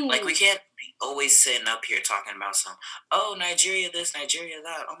you. Like, we can't be always sitting up here talking about some, oh, Nigeria this, Nigeria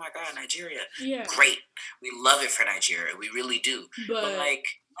that. Oh, my God, Nigeria. Yeah. Great. We love it for Nigeria. We really do. But like,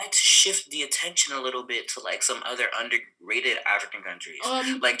 let's shift the attention a little bit to like some other underrated African countries.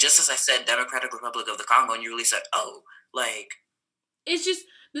 Like just as I said, Democratic Republic of the Congo, and you really said, oh, like it's just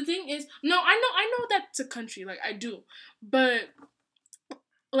the thing is, no, I know that's a country, like I do, but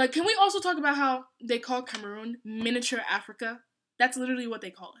like, can we also talk about how they call Cameroon miniature Africa? That's literally what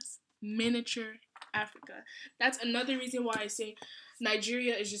they call us, miniature Africa. That's another reason why I say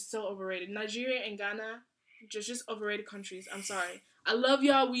Nigeria is just so overrated. Nigeria and Ghana, just overrated countries. I'm sorry. I love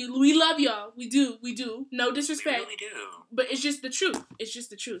y'all. We love y'all. We do. No disrespect. We really do. But it's just the truth. It's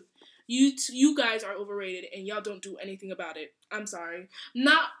just the truth. You guys are overrated and y'all don't do anything about it. I'm sorry.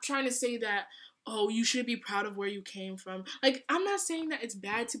 Not trying to say that, oh, you should be proud of where you came from. Like, I'm not saying that it's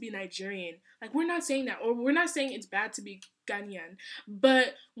bad to be Nigerian. Like, we're not saying that. Or we're not saying it's bad to be Ghanaian.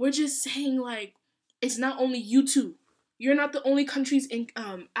 But we're just saying, like, it's not only you two. You're not the only countries in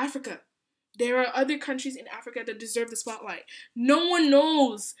Africa. There are other countries in Africa that deserve the spotlight. No one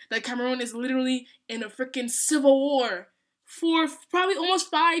knows that Cameroon is literally in a freaking civil war for probably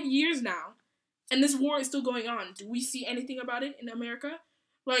almost 5 years now. And this war is still going on. Do we see anything about it in America?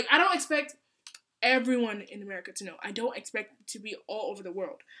 Like, I don't expect everyone in America to know. I don't expect it to be all over the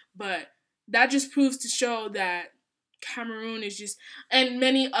world. But that just proves to show that Cameroon is just, and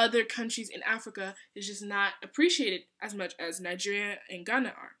many other countries in Africa, is just not appreciated as much as Nigeria and Ghana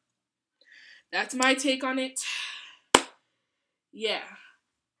are. That's my take on it. Yeah.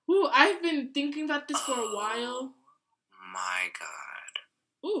 Ooh, I've been thinking about this for a while. My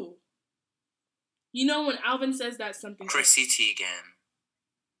God. Ooh. You know when Alvin says that something... Chrissy Teigen.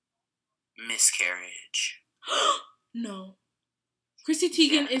 Miscarriage. No. Chrissy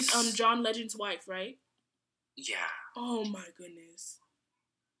Teigen is John Legend's wife, right? Yeah. Oh my goodness.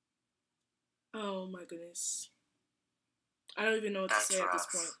 Oh my goodness. I don't even know what to say at this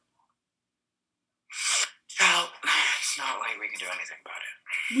point. Well, it's not like we can do anything about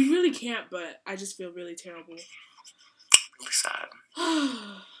it. We really can't, but I just feel really terrible. Really sad.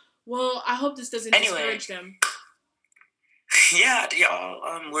 Well, I hope this doesn't discourage them. Yeah,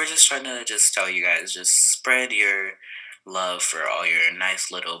 y'all. We're just trying to just tell you guys, just spread your love for all your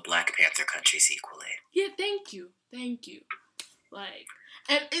nice little Black Panther countries equally. Yeah, thank you. Like,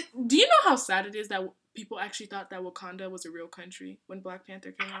 and do you know how sad it is that people actually thought that Wakanda was a real country when Black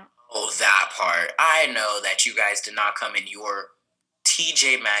Panther came out? Oh, that part. I know that you guys did not come in your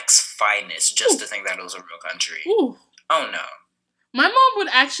TJ Maxx Finest just to think that it was a real country. Ooh. Oh, no. My mom would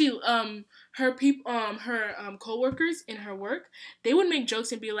actually, her co-workers in her work, they would make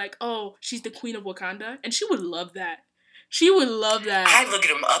jokes and be like, oh, she's the queen of Wakanda. And she would love that. She would love that. I'd look at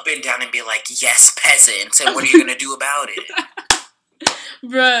them up and down and be like, yes, peasants, and what are you going to do about it?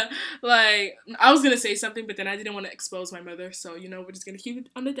 Bruh, like, I was going to say something, but then I didn't want to expose my mother, so, you know, we're just going to keep it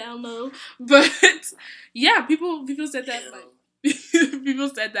on the down low. But, yeah, people said that, like, people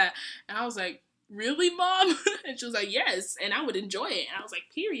said that, and I was like, really, Mom? And she was like, yes, and I would enjoy it. And I was like,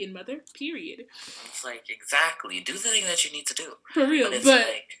 period, mother, period. It's like, exactly, do the thing that you need to do. For real, but...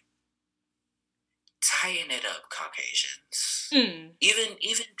 like, tying it up, Caucasians. Even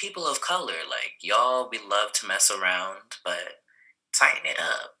people of color, like, y'all, we love to mess around, but tighten it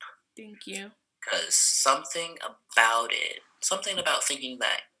up. Thank you. Because something about thinking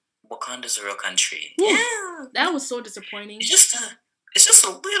that Wakanda's a real country. Ooh, yeah. That was so disappointing. It's just a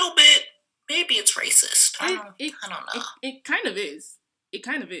little bit, maybe it's racist. I don't know. It kind of is. It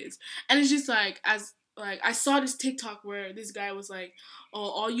kind of is. And it's just like, I saw this TikTok where this guy was like, oh,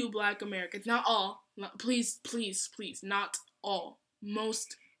 all you Black Americans, not all, please, not all,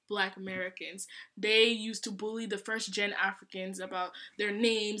 most Black Americans, they used to bully the first gen Africans about their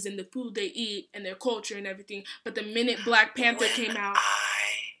names and the food they eat and their culture and everything. But the minute Black Panther came out,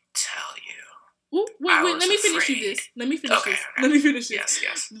 I tell you. Ooh, wait, let me finish this. Let me finish this.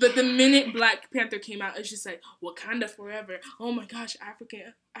 Yes. But the minute Black Panther came out, it's just like, Wakanda forever. Oh my gosh,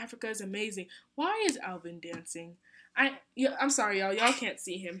 Africa is amazing. Why is Alvin dancing? I'm sorry, y'all. Y'all can't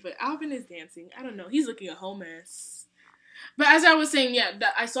see him, but Alvin is dancing. I don't know. He's looking a whole mess. But as I was saying, yeah,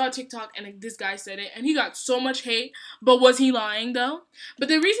 I saw a TikTok and this guy said it, and he got so much hate. But was he lying though? But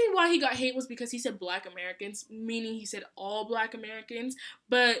the reason why he got hate was because he said Black Americans, meaning he said all Black Americans.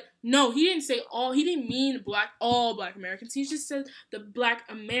 But no, he didn't say all. He didn't mean all Black Americans. He just said the Black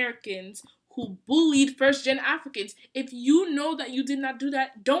Americans who bullied first-gen Africans. If you know that you did not do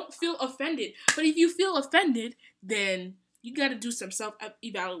that, don't feel offended. But if you feel offended, then you got to do some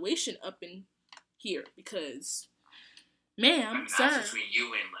self-evaluation up in here because, ma'am, sir. That's between you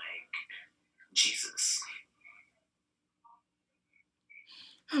and, like, Jesus.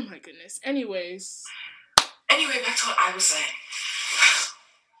 Oh, my goodness. Anyways. Anyway, back to what I was saying.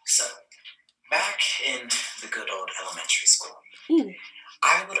 So, back in the good old elementary school, Ooh.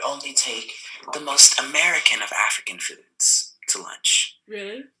 I would only take the most American of African foods to lunch.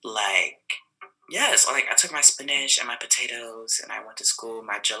 Really? Like, yes, like I took my spinach and my potatoes and I went to school.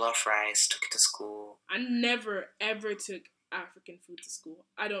 My jollof rice, took it to school. I never, ever took African food to school.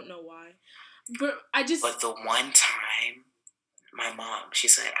 I don't know why. But the one time, my mom, she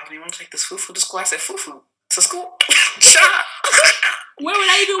said, "I want to take this fufu to school." I said, "Fufu to school? Shut up." Where would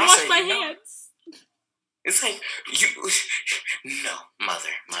I even wash my hands? It's like, no, mother,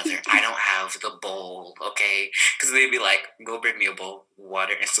 I don't have the bowl, okay? Because they'd be like, go bring me a bowl,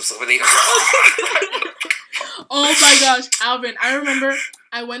 water, and stuff. So they Oh my gosh, Alvin, I remember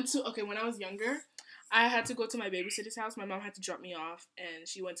when I was younger, I had to go to my babysitter's house. My mom had to drop me off, and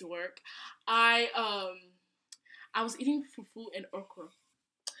she went to work. I was eating fufu and okra.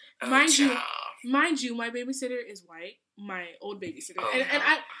 Mind you, my babysitter is white. My old babysitter,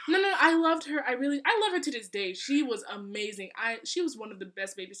 I loved her. I love her to this day. She was amazing. She was one of the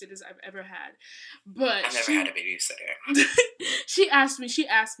best babysitters I've ever had. But I've never had a babysitter. She asked me,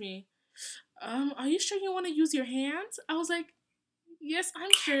 are you sure you want to use your hands? I was like, yes,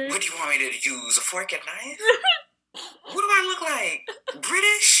 I'm sure. What do you want me to use? A fork and knife? What do I look like?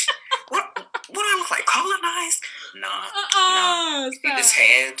 British? What do I look like? Colonized? Nah.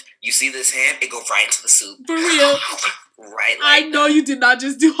 You see this hand? It goes right into the soup. For real? Right. I know you did not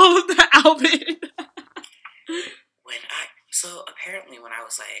just do all of that, Alvin. So apparently when I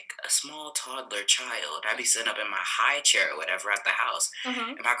was like a small toddler child, I'd be sitting up in my high chair or whatever at the house,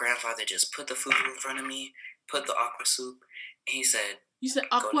 and my grandfather just put the food in front of me, put the okra soup, and he said, "You said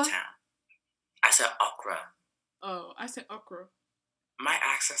okra?" Go to town. I said okra. Oh, I said okra. My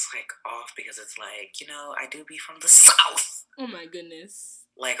accent's like off because it's like, I do be from the South. Oh my goodness.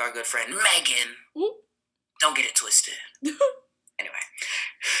 Like our good friend Megan. Ooh. Don't get it twisted. Anyway.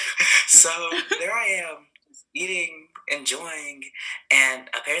 So there I am, eating, enjoying, and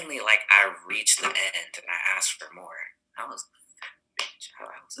apparently like I reached the end and I asked for more. I was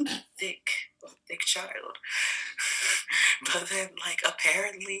a thick child. But then like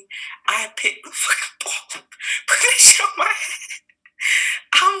apparently I picked the fucking ball, put it on my head.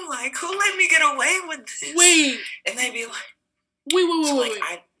 I'm like, who let me get away with this? Wait. And they'd be like,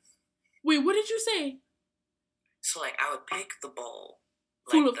 wait, what did you say? So like I would pick the bowl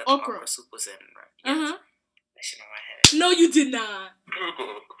full of okra. Okra soup was in, right? Yes. That shit on my head. No, you did not.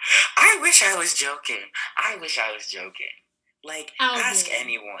 I wish I was joking. Like, ask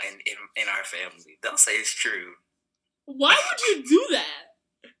anyone in our family. They'll say it's true. Why would you do that?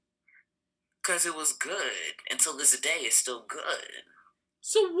 Because it was good. Until this day, it's still good.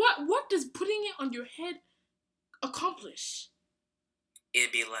 So what does putting it on your head accomplish?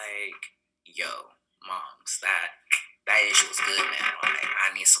 It'd be like, yo, moms, that issue was good, man. Like,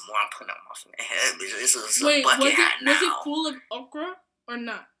 I need some more. I'm putting up my head. This is a bucket hat now. Was it full of okra or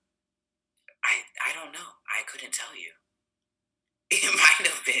not? I don't know. I couldn't tell you. It might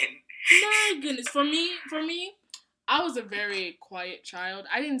have been. My goodness. For me, I was a very quiet child.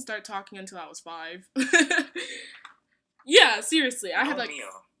 I didn't start talking until I was 5. Yeah, seriously. I had like...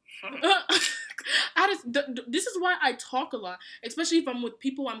 this is why I talk a lot. Especially if I'm with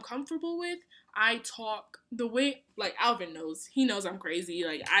people I'm comfortable with. I talk the way... Like, Alvin knows. He knows I'm crazy.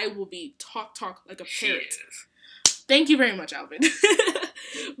 Like, I will be talk like a parrot. Thank you very much, Alvin.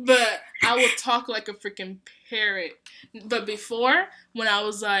 But I would talk like a freaking parrot. But before, when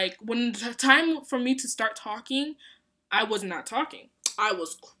the time for me to start talking, I was not talking. I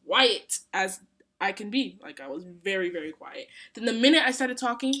was quiet as I can be. Like, I was very, very quiet. Then the minute I started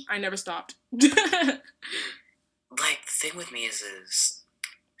talking, I never stopped. Like, the thing with me is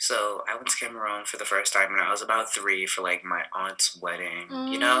so I went to Cameroon for the first time when I was about 3 for, like, my aunt's wedding.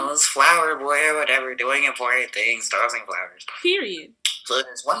 You know, it was flower boy or whatever, doing important things, tossing flowers. Period. So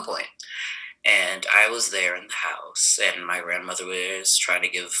there's one point, and I was there in the house, and my grandmother was trying to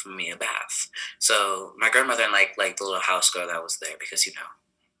give me a bath. So my grandmother and, like the little house girl that was there, because,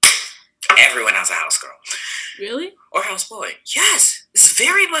 everyone has a house girl. Really? Or houseboy. Yes, it's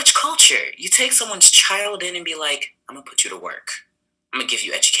very much culture. You take someone's child in and be like, I'm gonna put you to work. I'm gonna give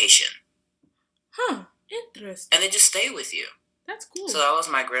you education. Huh. Interesting. And they just stay with you. That's cool. So that was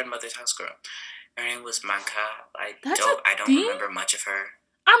my grandmother's house girl. Her name was Manka. I don't remember much of her.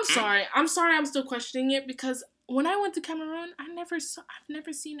 I'm sorry. I'm still questioning it because when I went to Cameroon, I've never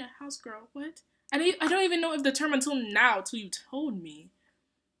seen a house girl. What? I don't even know if the term until you told me.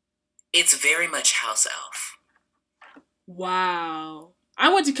 It's very much house elf. Wow.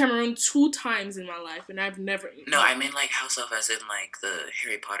 I went to Cameroon 2 times in my life, and I've never... No, I mean, like, house elf as in, like, the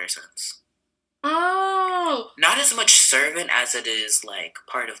Harry Potter sense. Oh! Not as much servant as it is, like,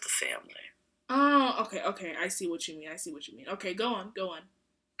 part of the family. Oh, okay. I see what you mean. Okay, go on.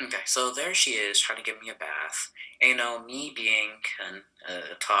 Okay, so there she is, trying to give me a bath. And, me being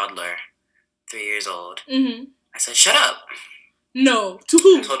a toddler, 3 years old, I said, shut up! No, to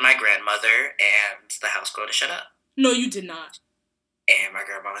who? I told my grandmother and the house girl to shut up. No, you did not. And my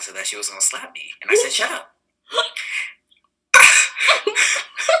grandmother said that she was going to slap me. And I said, shut up.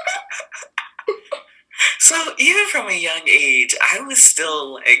 So even from a young age, I was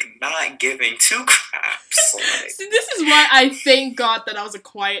still, like, not giving 2 craps. Like. See, this is why I thank God that I was a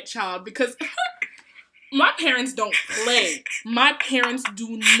quiet child, because my parents don't play. My parents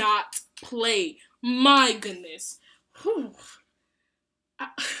do not play. My goodness. Whew.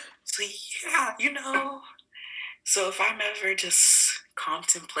 So yeah, so if I'm ever just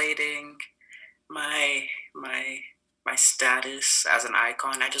contemplating my status as an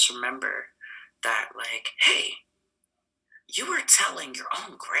icon, I just remember that, like, hey, you were telling your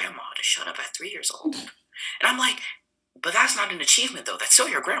own grandma to shut up at 3 years old. And I'm like, but that's not an achievement, though. That's still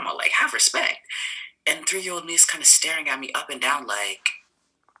your grandma. Like, have respect. And 3-year-old me is kind of staring at me up and down like,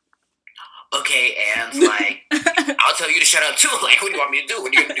 okay, and, like, I'll tell you to shut up, too. Like, what do you want me to do?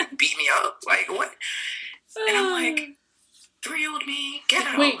 What are you going to do? Beat me up? Like, what? And I'm like, 3-year-old me, get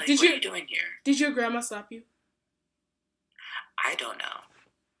out. Wait, like, what are you doing here? Did your grandma slap you? I don't know.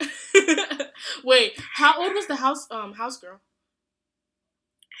 Wait, how old was the house girl?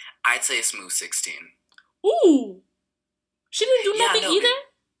 I'd say a smooth 16. Ooh. She didn't do nothing either?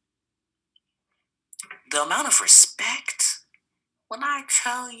 The amount of respect, when I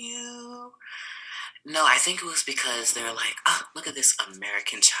tell you... No, I think it was because they were like, oh, look at this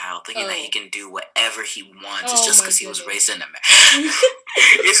American child thinking that he can do whatever he wants. It's just because he was raised in America.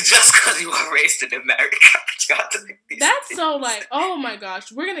 It's just because he was raised in America. That's so, like, oh my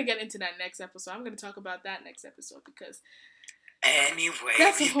gosh. We're going to get into that next episode. I'm going to talk about that next episode because... Anyway,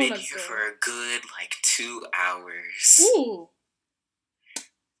 we've been here for a good, 2 hours. Ooh.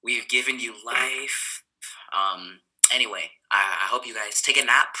 We've given you life. Anyway, I hope you guys take a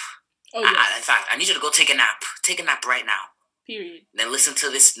nap. Oh, yes. In fact, I need you to go take a nap. Take a nap right now. Period. Then listen to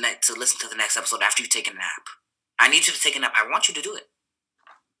listen to the next episode after you take a nap. I need you to take a nap. I want you to do it.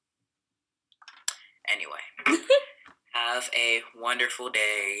 Anyway, have a wonderful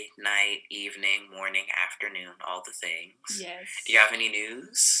day, night, evening, morning, afternoon, all the things. Yes. Do you have any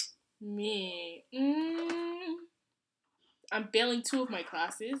news? Me? I'm failing 2 of my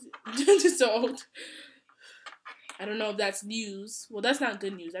classes. So... I don't know if that's news. Well, that's not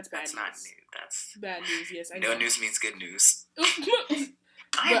good news. That's bad news. That's not news. That's bad news, yes. I know. No news means good news.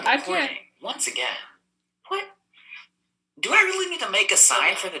 I can't. Once again. What? Do I really need to make a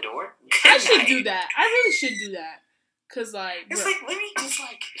sign for the door? I should do that. I really should do that. Because, like... It's like, let me just,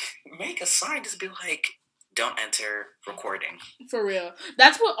 make a sign. Just be like, don't enter recording. For real.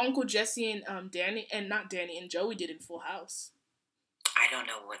 That's what Uncle Jesse and Danny, and not Danny, and Joey did in Full House. I don't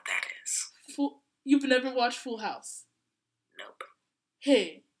know what that is. You've never watched Full House? Nope.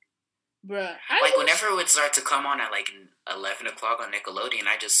 Hey, bruh. Whenever it would start to come on at 11 o'clock on Nickelodeon,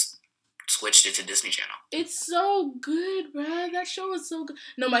 I just switched it to Disney Channel. It's so good, bruh. That show is so good.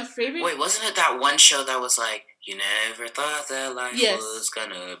 No, my favorite... Wait, wasn't it that one show that was like, you never thought that life was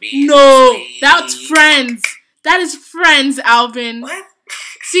gonna be that's Friends. That is Friends, Alvin. What?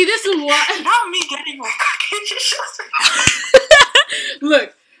 See, this is why... Not me getting my Caucasian shows.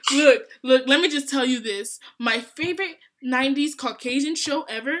 Look, let me just tell you this. My favorite 90s Caucasian show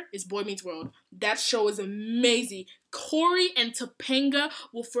ever is Boy Meets World. That show is amazing. Corey and Topanga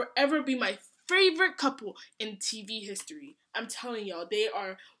will forever be my favorite couple in TV history. I'm telling y'all, they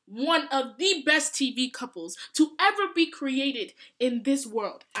are one of the best TV couples to ever be created in this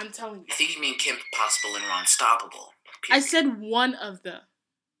world. I'm telling you. I think you mean Kim Possible and Ron Stoppable. I said one of the.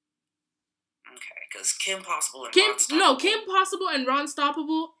 Okay, because Kim Possible and Ron Stoppable. No, Kim Possible and Ron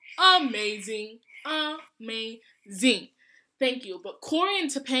Stoppable, amazing. Amazing. Thank you. But Corey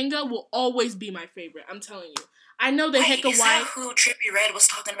and Topanga will always be my favorite. I'm telling you. I know the Wait, Hecka is White. that who Trippie Redd was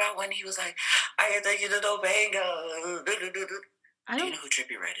talking about when he was like, I think you did Topanga? Do you know who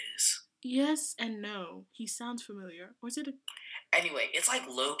Trippie Redd is? Yes and no. He sounds familiar. Or is it a... Anyway, it's like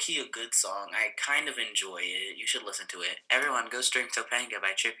low-key a good song. I kind of enjoy it. You should listen to it. Everyone, go stream Topanga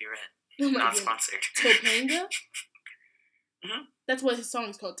by Trippie Redd. Oh my Not goodness. sponsored. Topanga? Mm-hmm. That's what his song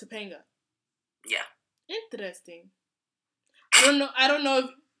is called, Topanga. Yeah. Interesting. I don't know if...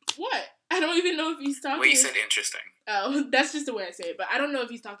 What? I don't even know if he's talking... Well, you said interesting. Oh, that's just the way I say it. But I don't know if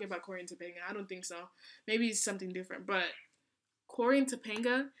he's talking about Corey and Topanga. I don't think so. Maybe it's something different. But Corey and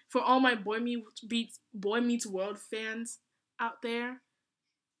Topanga, for all my Boy Meets World fans out there,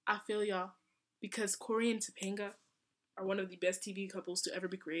 I feel y'all. Because Corey and Topanga are one of the best TV couples to ever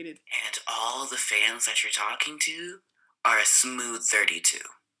be created. And all the fans that you're talking to are a smooth 32.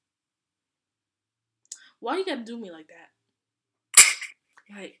 Why you gotta do me like that?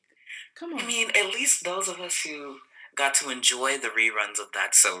 Like, come on. I mean, at least those of us who got to enjoy the reruns of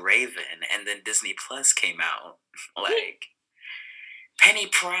That's So Raven and then Disney Plus came out, like, Penny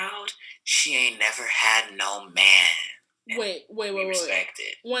Proud, she ain't never had no man. Wait. Respect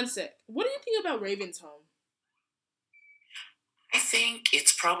it. One sec. What do you think about Raven's Home? I think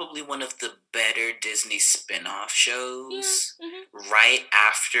it's probably one of the better Disney spin-off shows right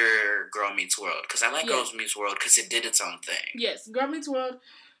after Girl Meets World. Because I like Girl Meets World because it did its own thing. Yes, Girl Meets World.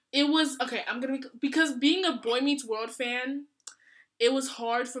 It was... Okay, because being a Boy Meets World fan, it was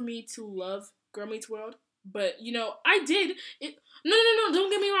hard for me to love Girl Meets World. But, I did. No, don't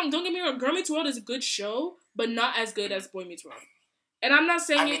get me wrong. Girl Meets World is a good show, but not as good as Boy Meets World. And I'm not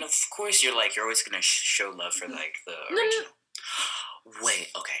saying... I mean, of course you're always going to show love for, the original. Wait,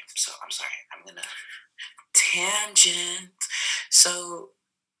 okay, so I'm sorry. I'm going to... Tangent. So,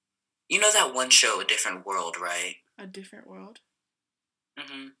 you know that one show, A Different World, right? A Different World?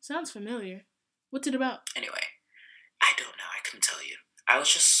 Mm-hmm. Sounds familiar. What's it about? Anyway, I don't know. I couldn't tell you. I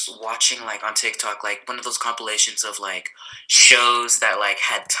was just watching, on TikTok, one of those compilations of, shows that,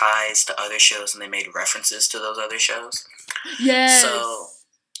 had ties to other shows and they made references to those other shows. Yes! So,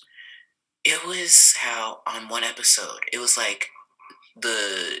 it was how, on one episode, it was,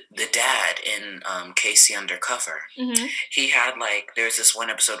 the dad in Casey Undercover. Mm-hmm. He had, there's this one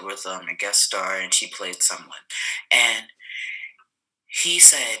episode with a guest star and she played someone. And he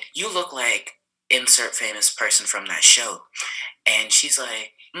said, you look like insert famous person from that show. And she's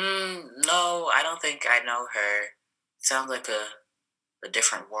like, no, I don't think I know her. Sounds like a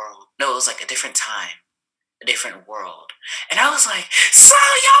different world. No, it was a different time. A different world. And I was like, so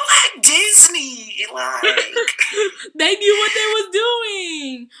y'all like Disney. They knew what they was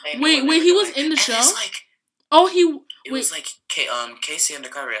doing. Wait, he was in the show? It was Casey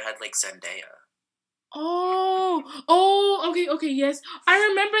Undercover had Zendaya. Okay, yes. I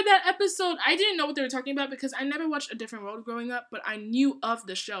remember that episode. I didn't know what they were talking about because I never watched A Different World growing up, but I knew of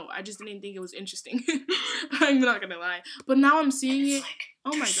the show. I just didn't think it was interesting. I'm not gonna lie. But now I'm seeing it.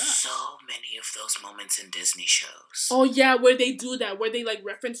 Oh my god. So many of those moments in Disney shows. Oh yeah, where they do that, where they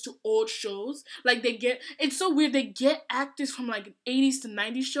reference to old shows. It's so weird, they get actors from 80s to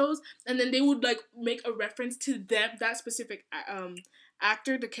 90s shows, and then they would make a reference to that specific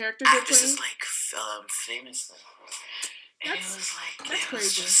actor, the character they're playing. This is famous. And it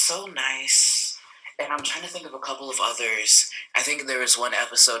was just so nice. And I'm trying to think of a couple of others. I think there was one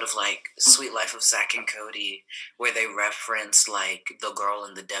episode of Sweet Life of Zack and Cody where they referenced the girl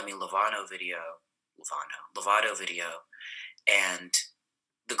in the Demi Lovato video, and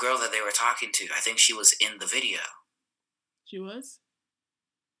the girl that they were talking to. I think she was in the video. She was?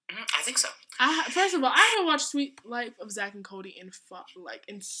 I think so. First of all, I haven't watched Sweet Life of Zack and Cody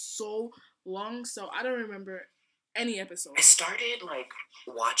in so long, so I don't remember any episode. I started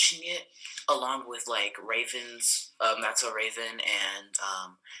watching it along with Raven's That's So Raven and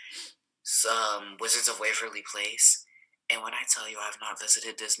some Wizards of Waverly Place. And when I tell you I have not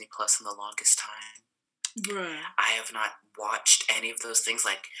visited Disney Plus in the longest time, bruh, I have not watched any of those things.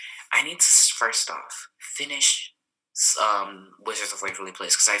 I need to first off finish Wizards of Waverly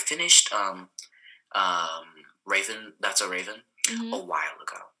Place because I finished Raven That's So Raven a while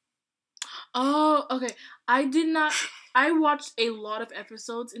ago. Oh, okay. I did not. I watched a lot of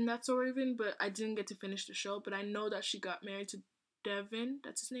episodes in That's So Raven, but I didn't get to finish the show. But I know that she got married to Devin.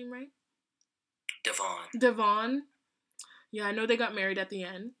 That's his name, right? Devon. Yeah, I know they got married at the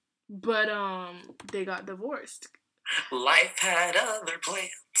end, but they got divorced. Life had other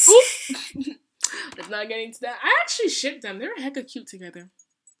plans. Let's not get into that. I actually shipped them. They're hecka cute together.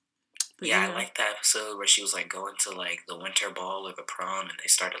 But yeah, I like that episode where she was going to the winter ball or the prom, and they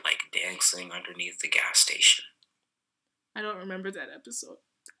started dancing underneath the gas station. I don't remember that episode.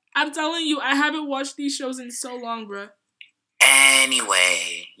 I'm telling you, I haven't watched these shows in so long, bruh.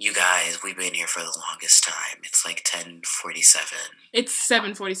 Anyway, you guys, we've been here for the longest time. It's like 10:47. It's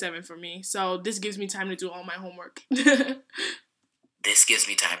 7:47 for me, so this gives me time to do all my homework. This gives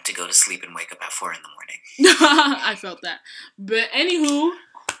me time to go to sleep and wake up at 4 in the morning. I felt that. But anywho,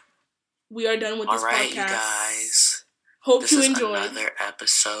 we are done with this podcast. All right, you guys. Hope you enjoyed another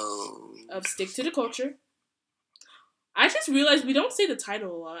episode of Stick to the Culture. I just realized we don't say the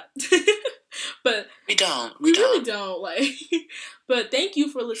title a lot. But we don't. We really don't. But thank you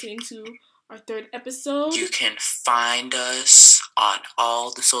for listening to our third episode. You can find us on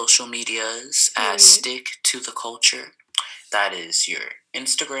all the social medias as Stick to the Culture. That is your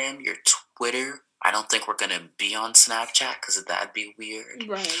Instagram, your Twitter. I don't think we're going to be on Snapchat because that'd be weird.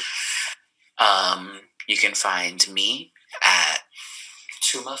 Right. You can find me at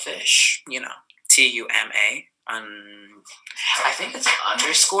Tumafish, Tuma. I think it's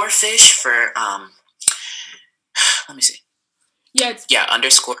 _fish for, let me see. Yeah,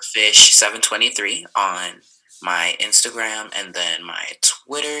 _fish 723 on my Instagram, and then my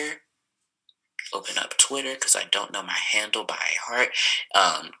Twitter. Open up Twitter because I don't know my handle by heart.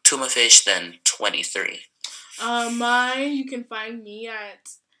 Tumafish then 23. Mine, you can find me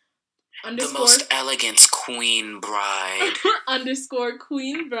at the most elegant Queen Bride.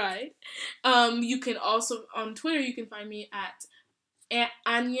 _Queen Bride. You can also on Twitter you can find me at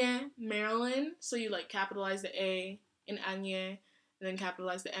Anya Marilyn. So you capitalize the A in Anya and then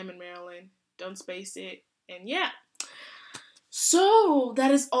capitalize the M in Marilyn. Don't space it. And yeah. So,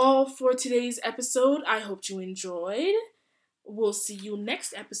 that is all for today's episode. I hope you enjoyed. We'll see you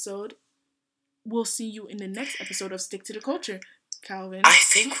next episode. We'll see you in the next episode of Stick to the Culture. Calvin. I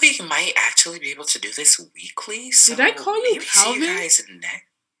think we might actually be able to do this weekly. So did I call you Calvin? See you guys next.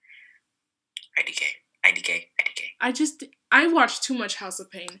 IDK. I watched too much House of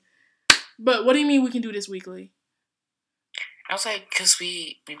Pain. But what do you mean we can do this weekly? I was like, because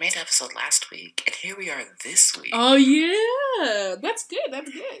we made an episode last week, and here we are this week. Oh, yeah. That's good.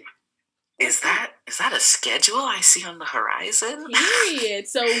 Is that a schedule I see on the horizon? Period.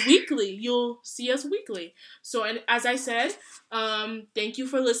 So, weekly. You'll see us weekly. So, and as I said, thank you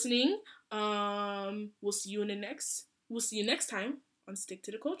for listening. We'll see you next time on Stick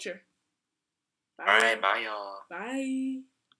to the Culture. Bye. All right, bye, y'all. Bye.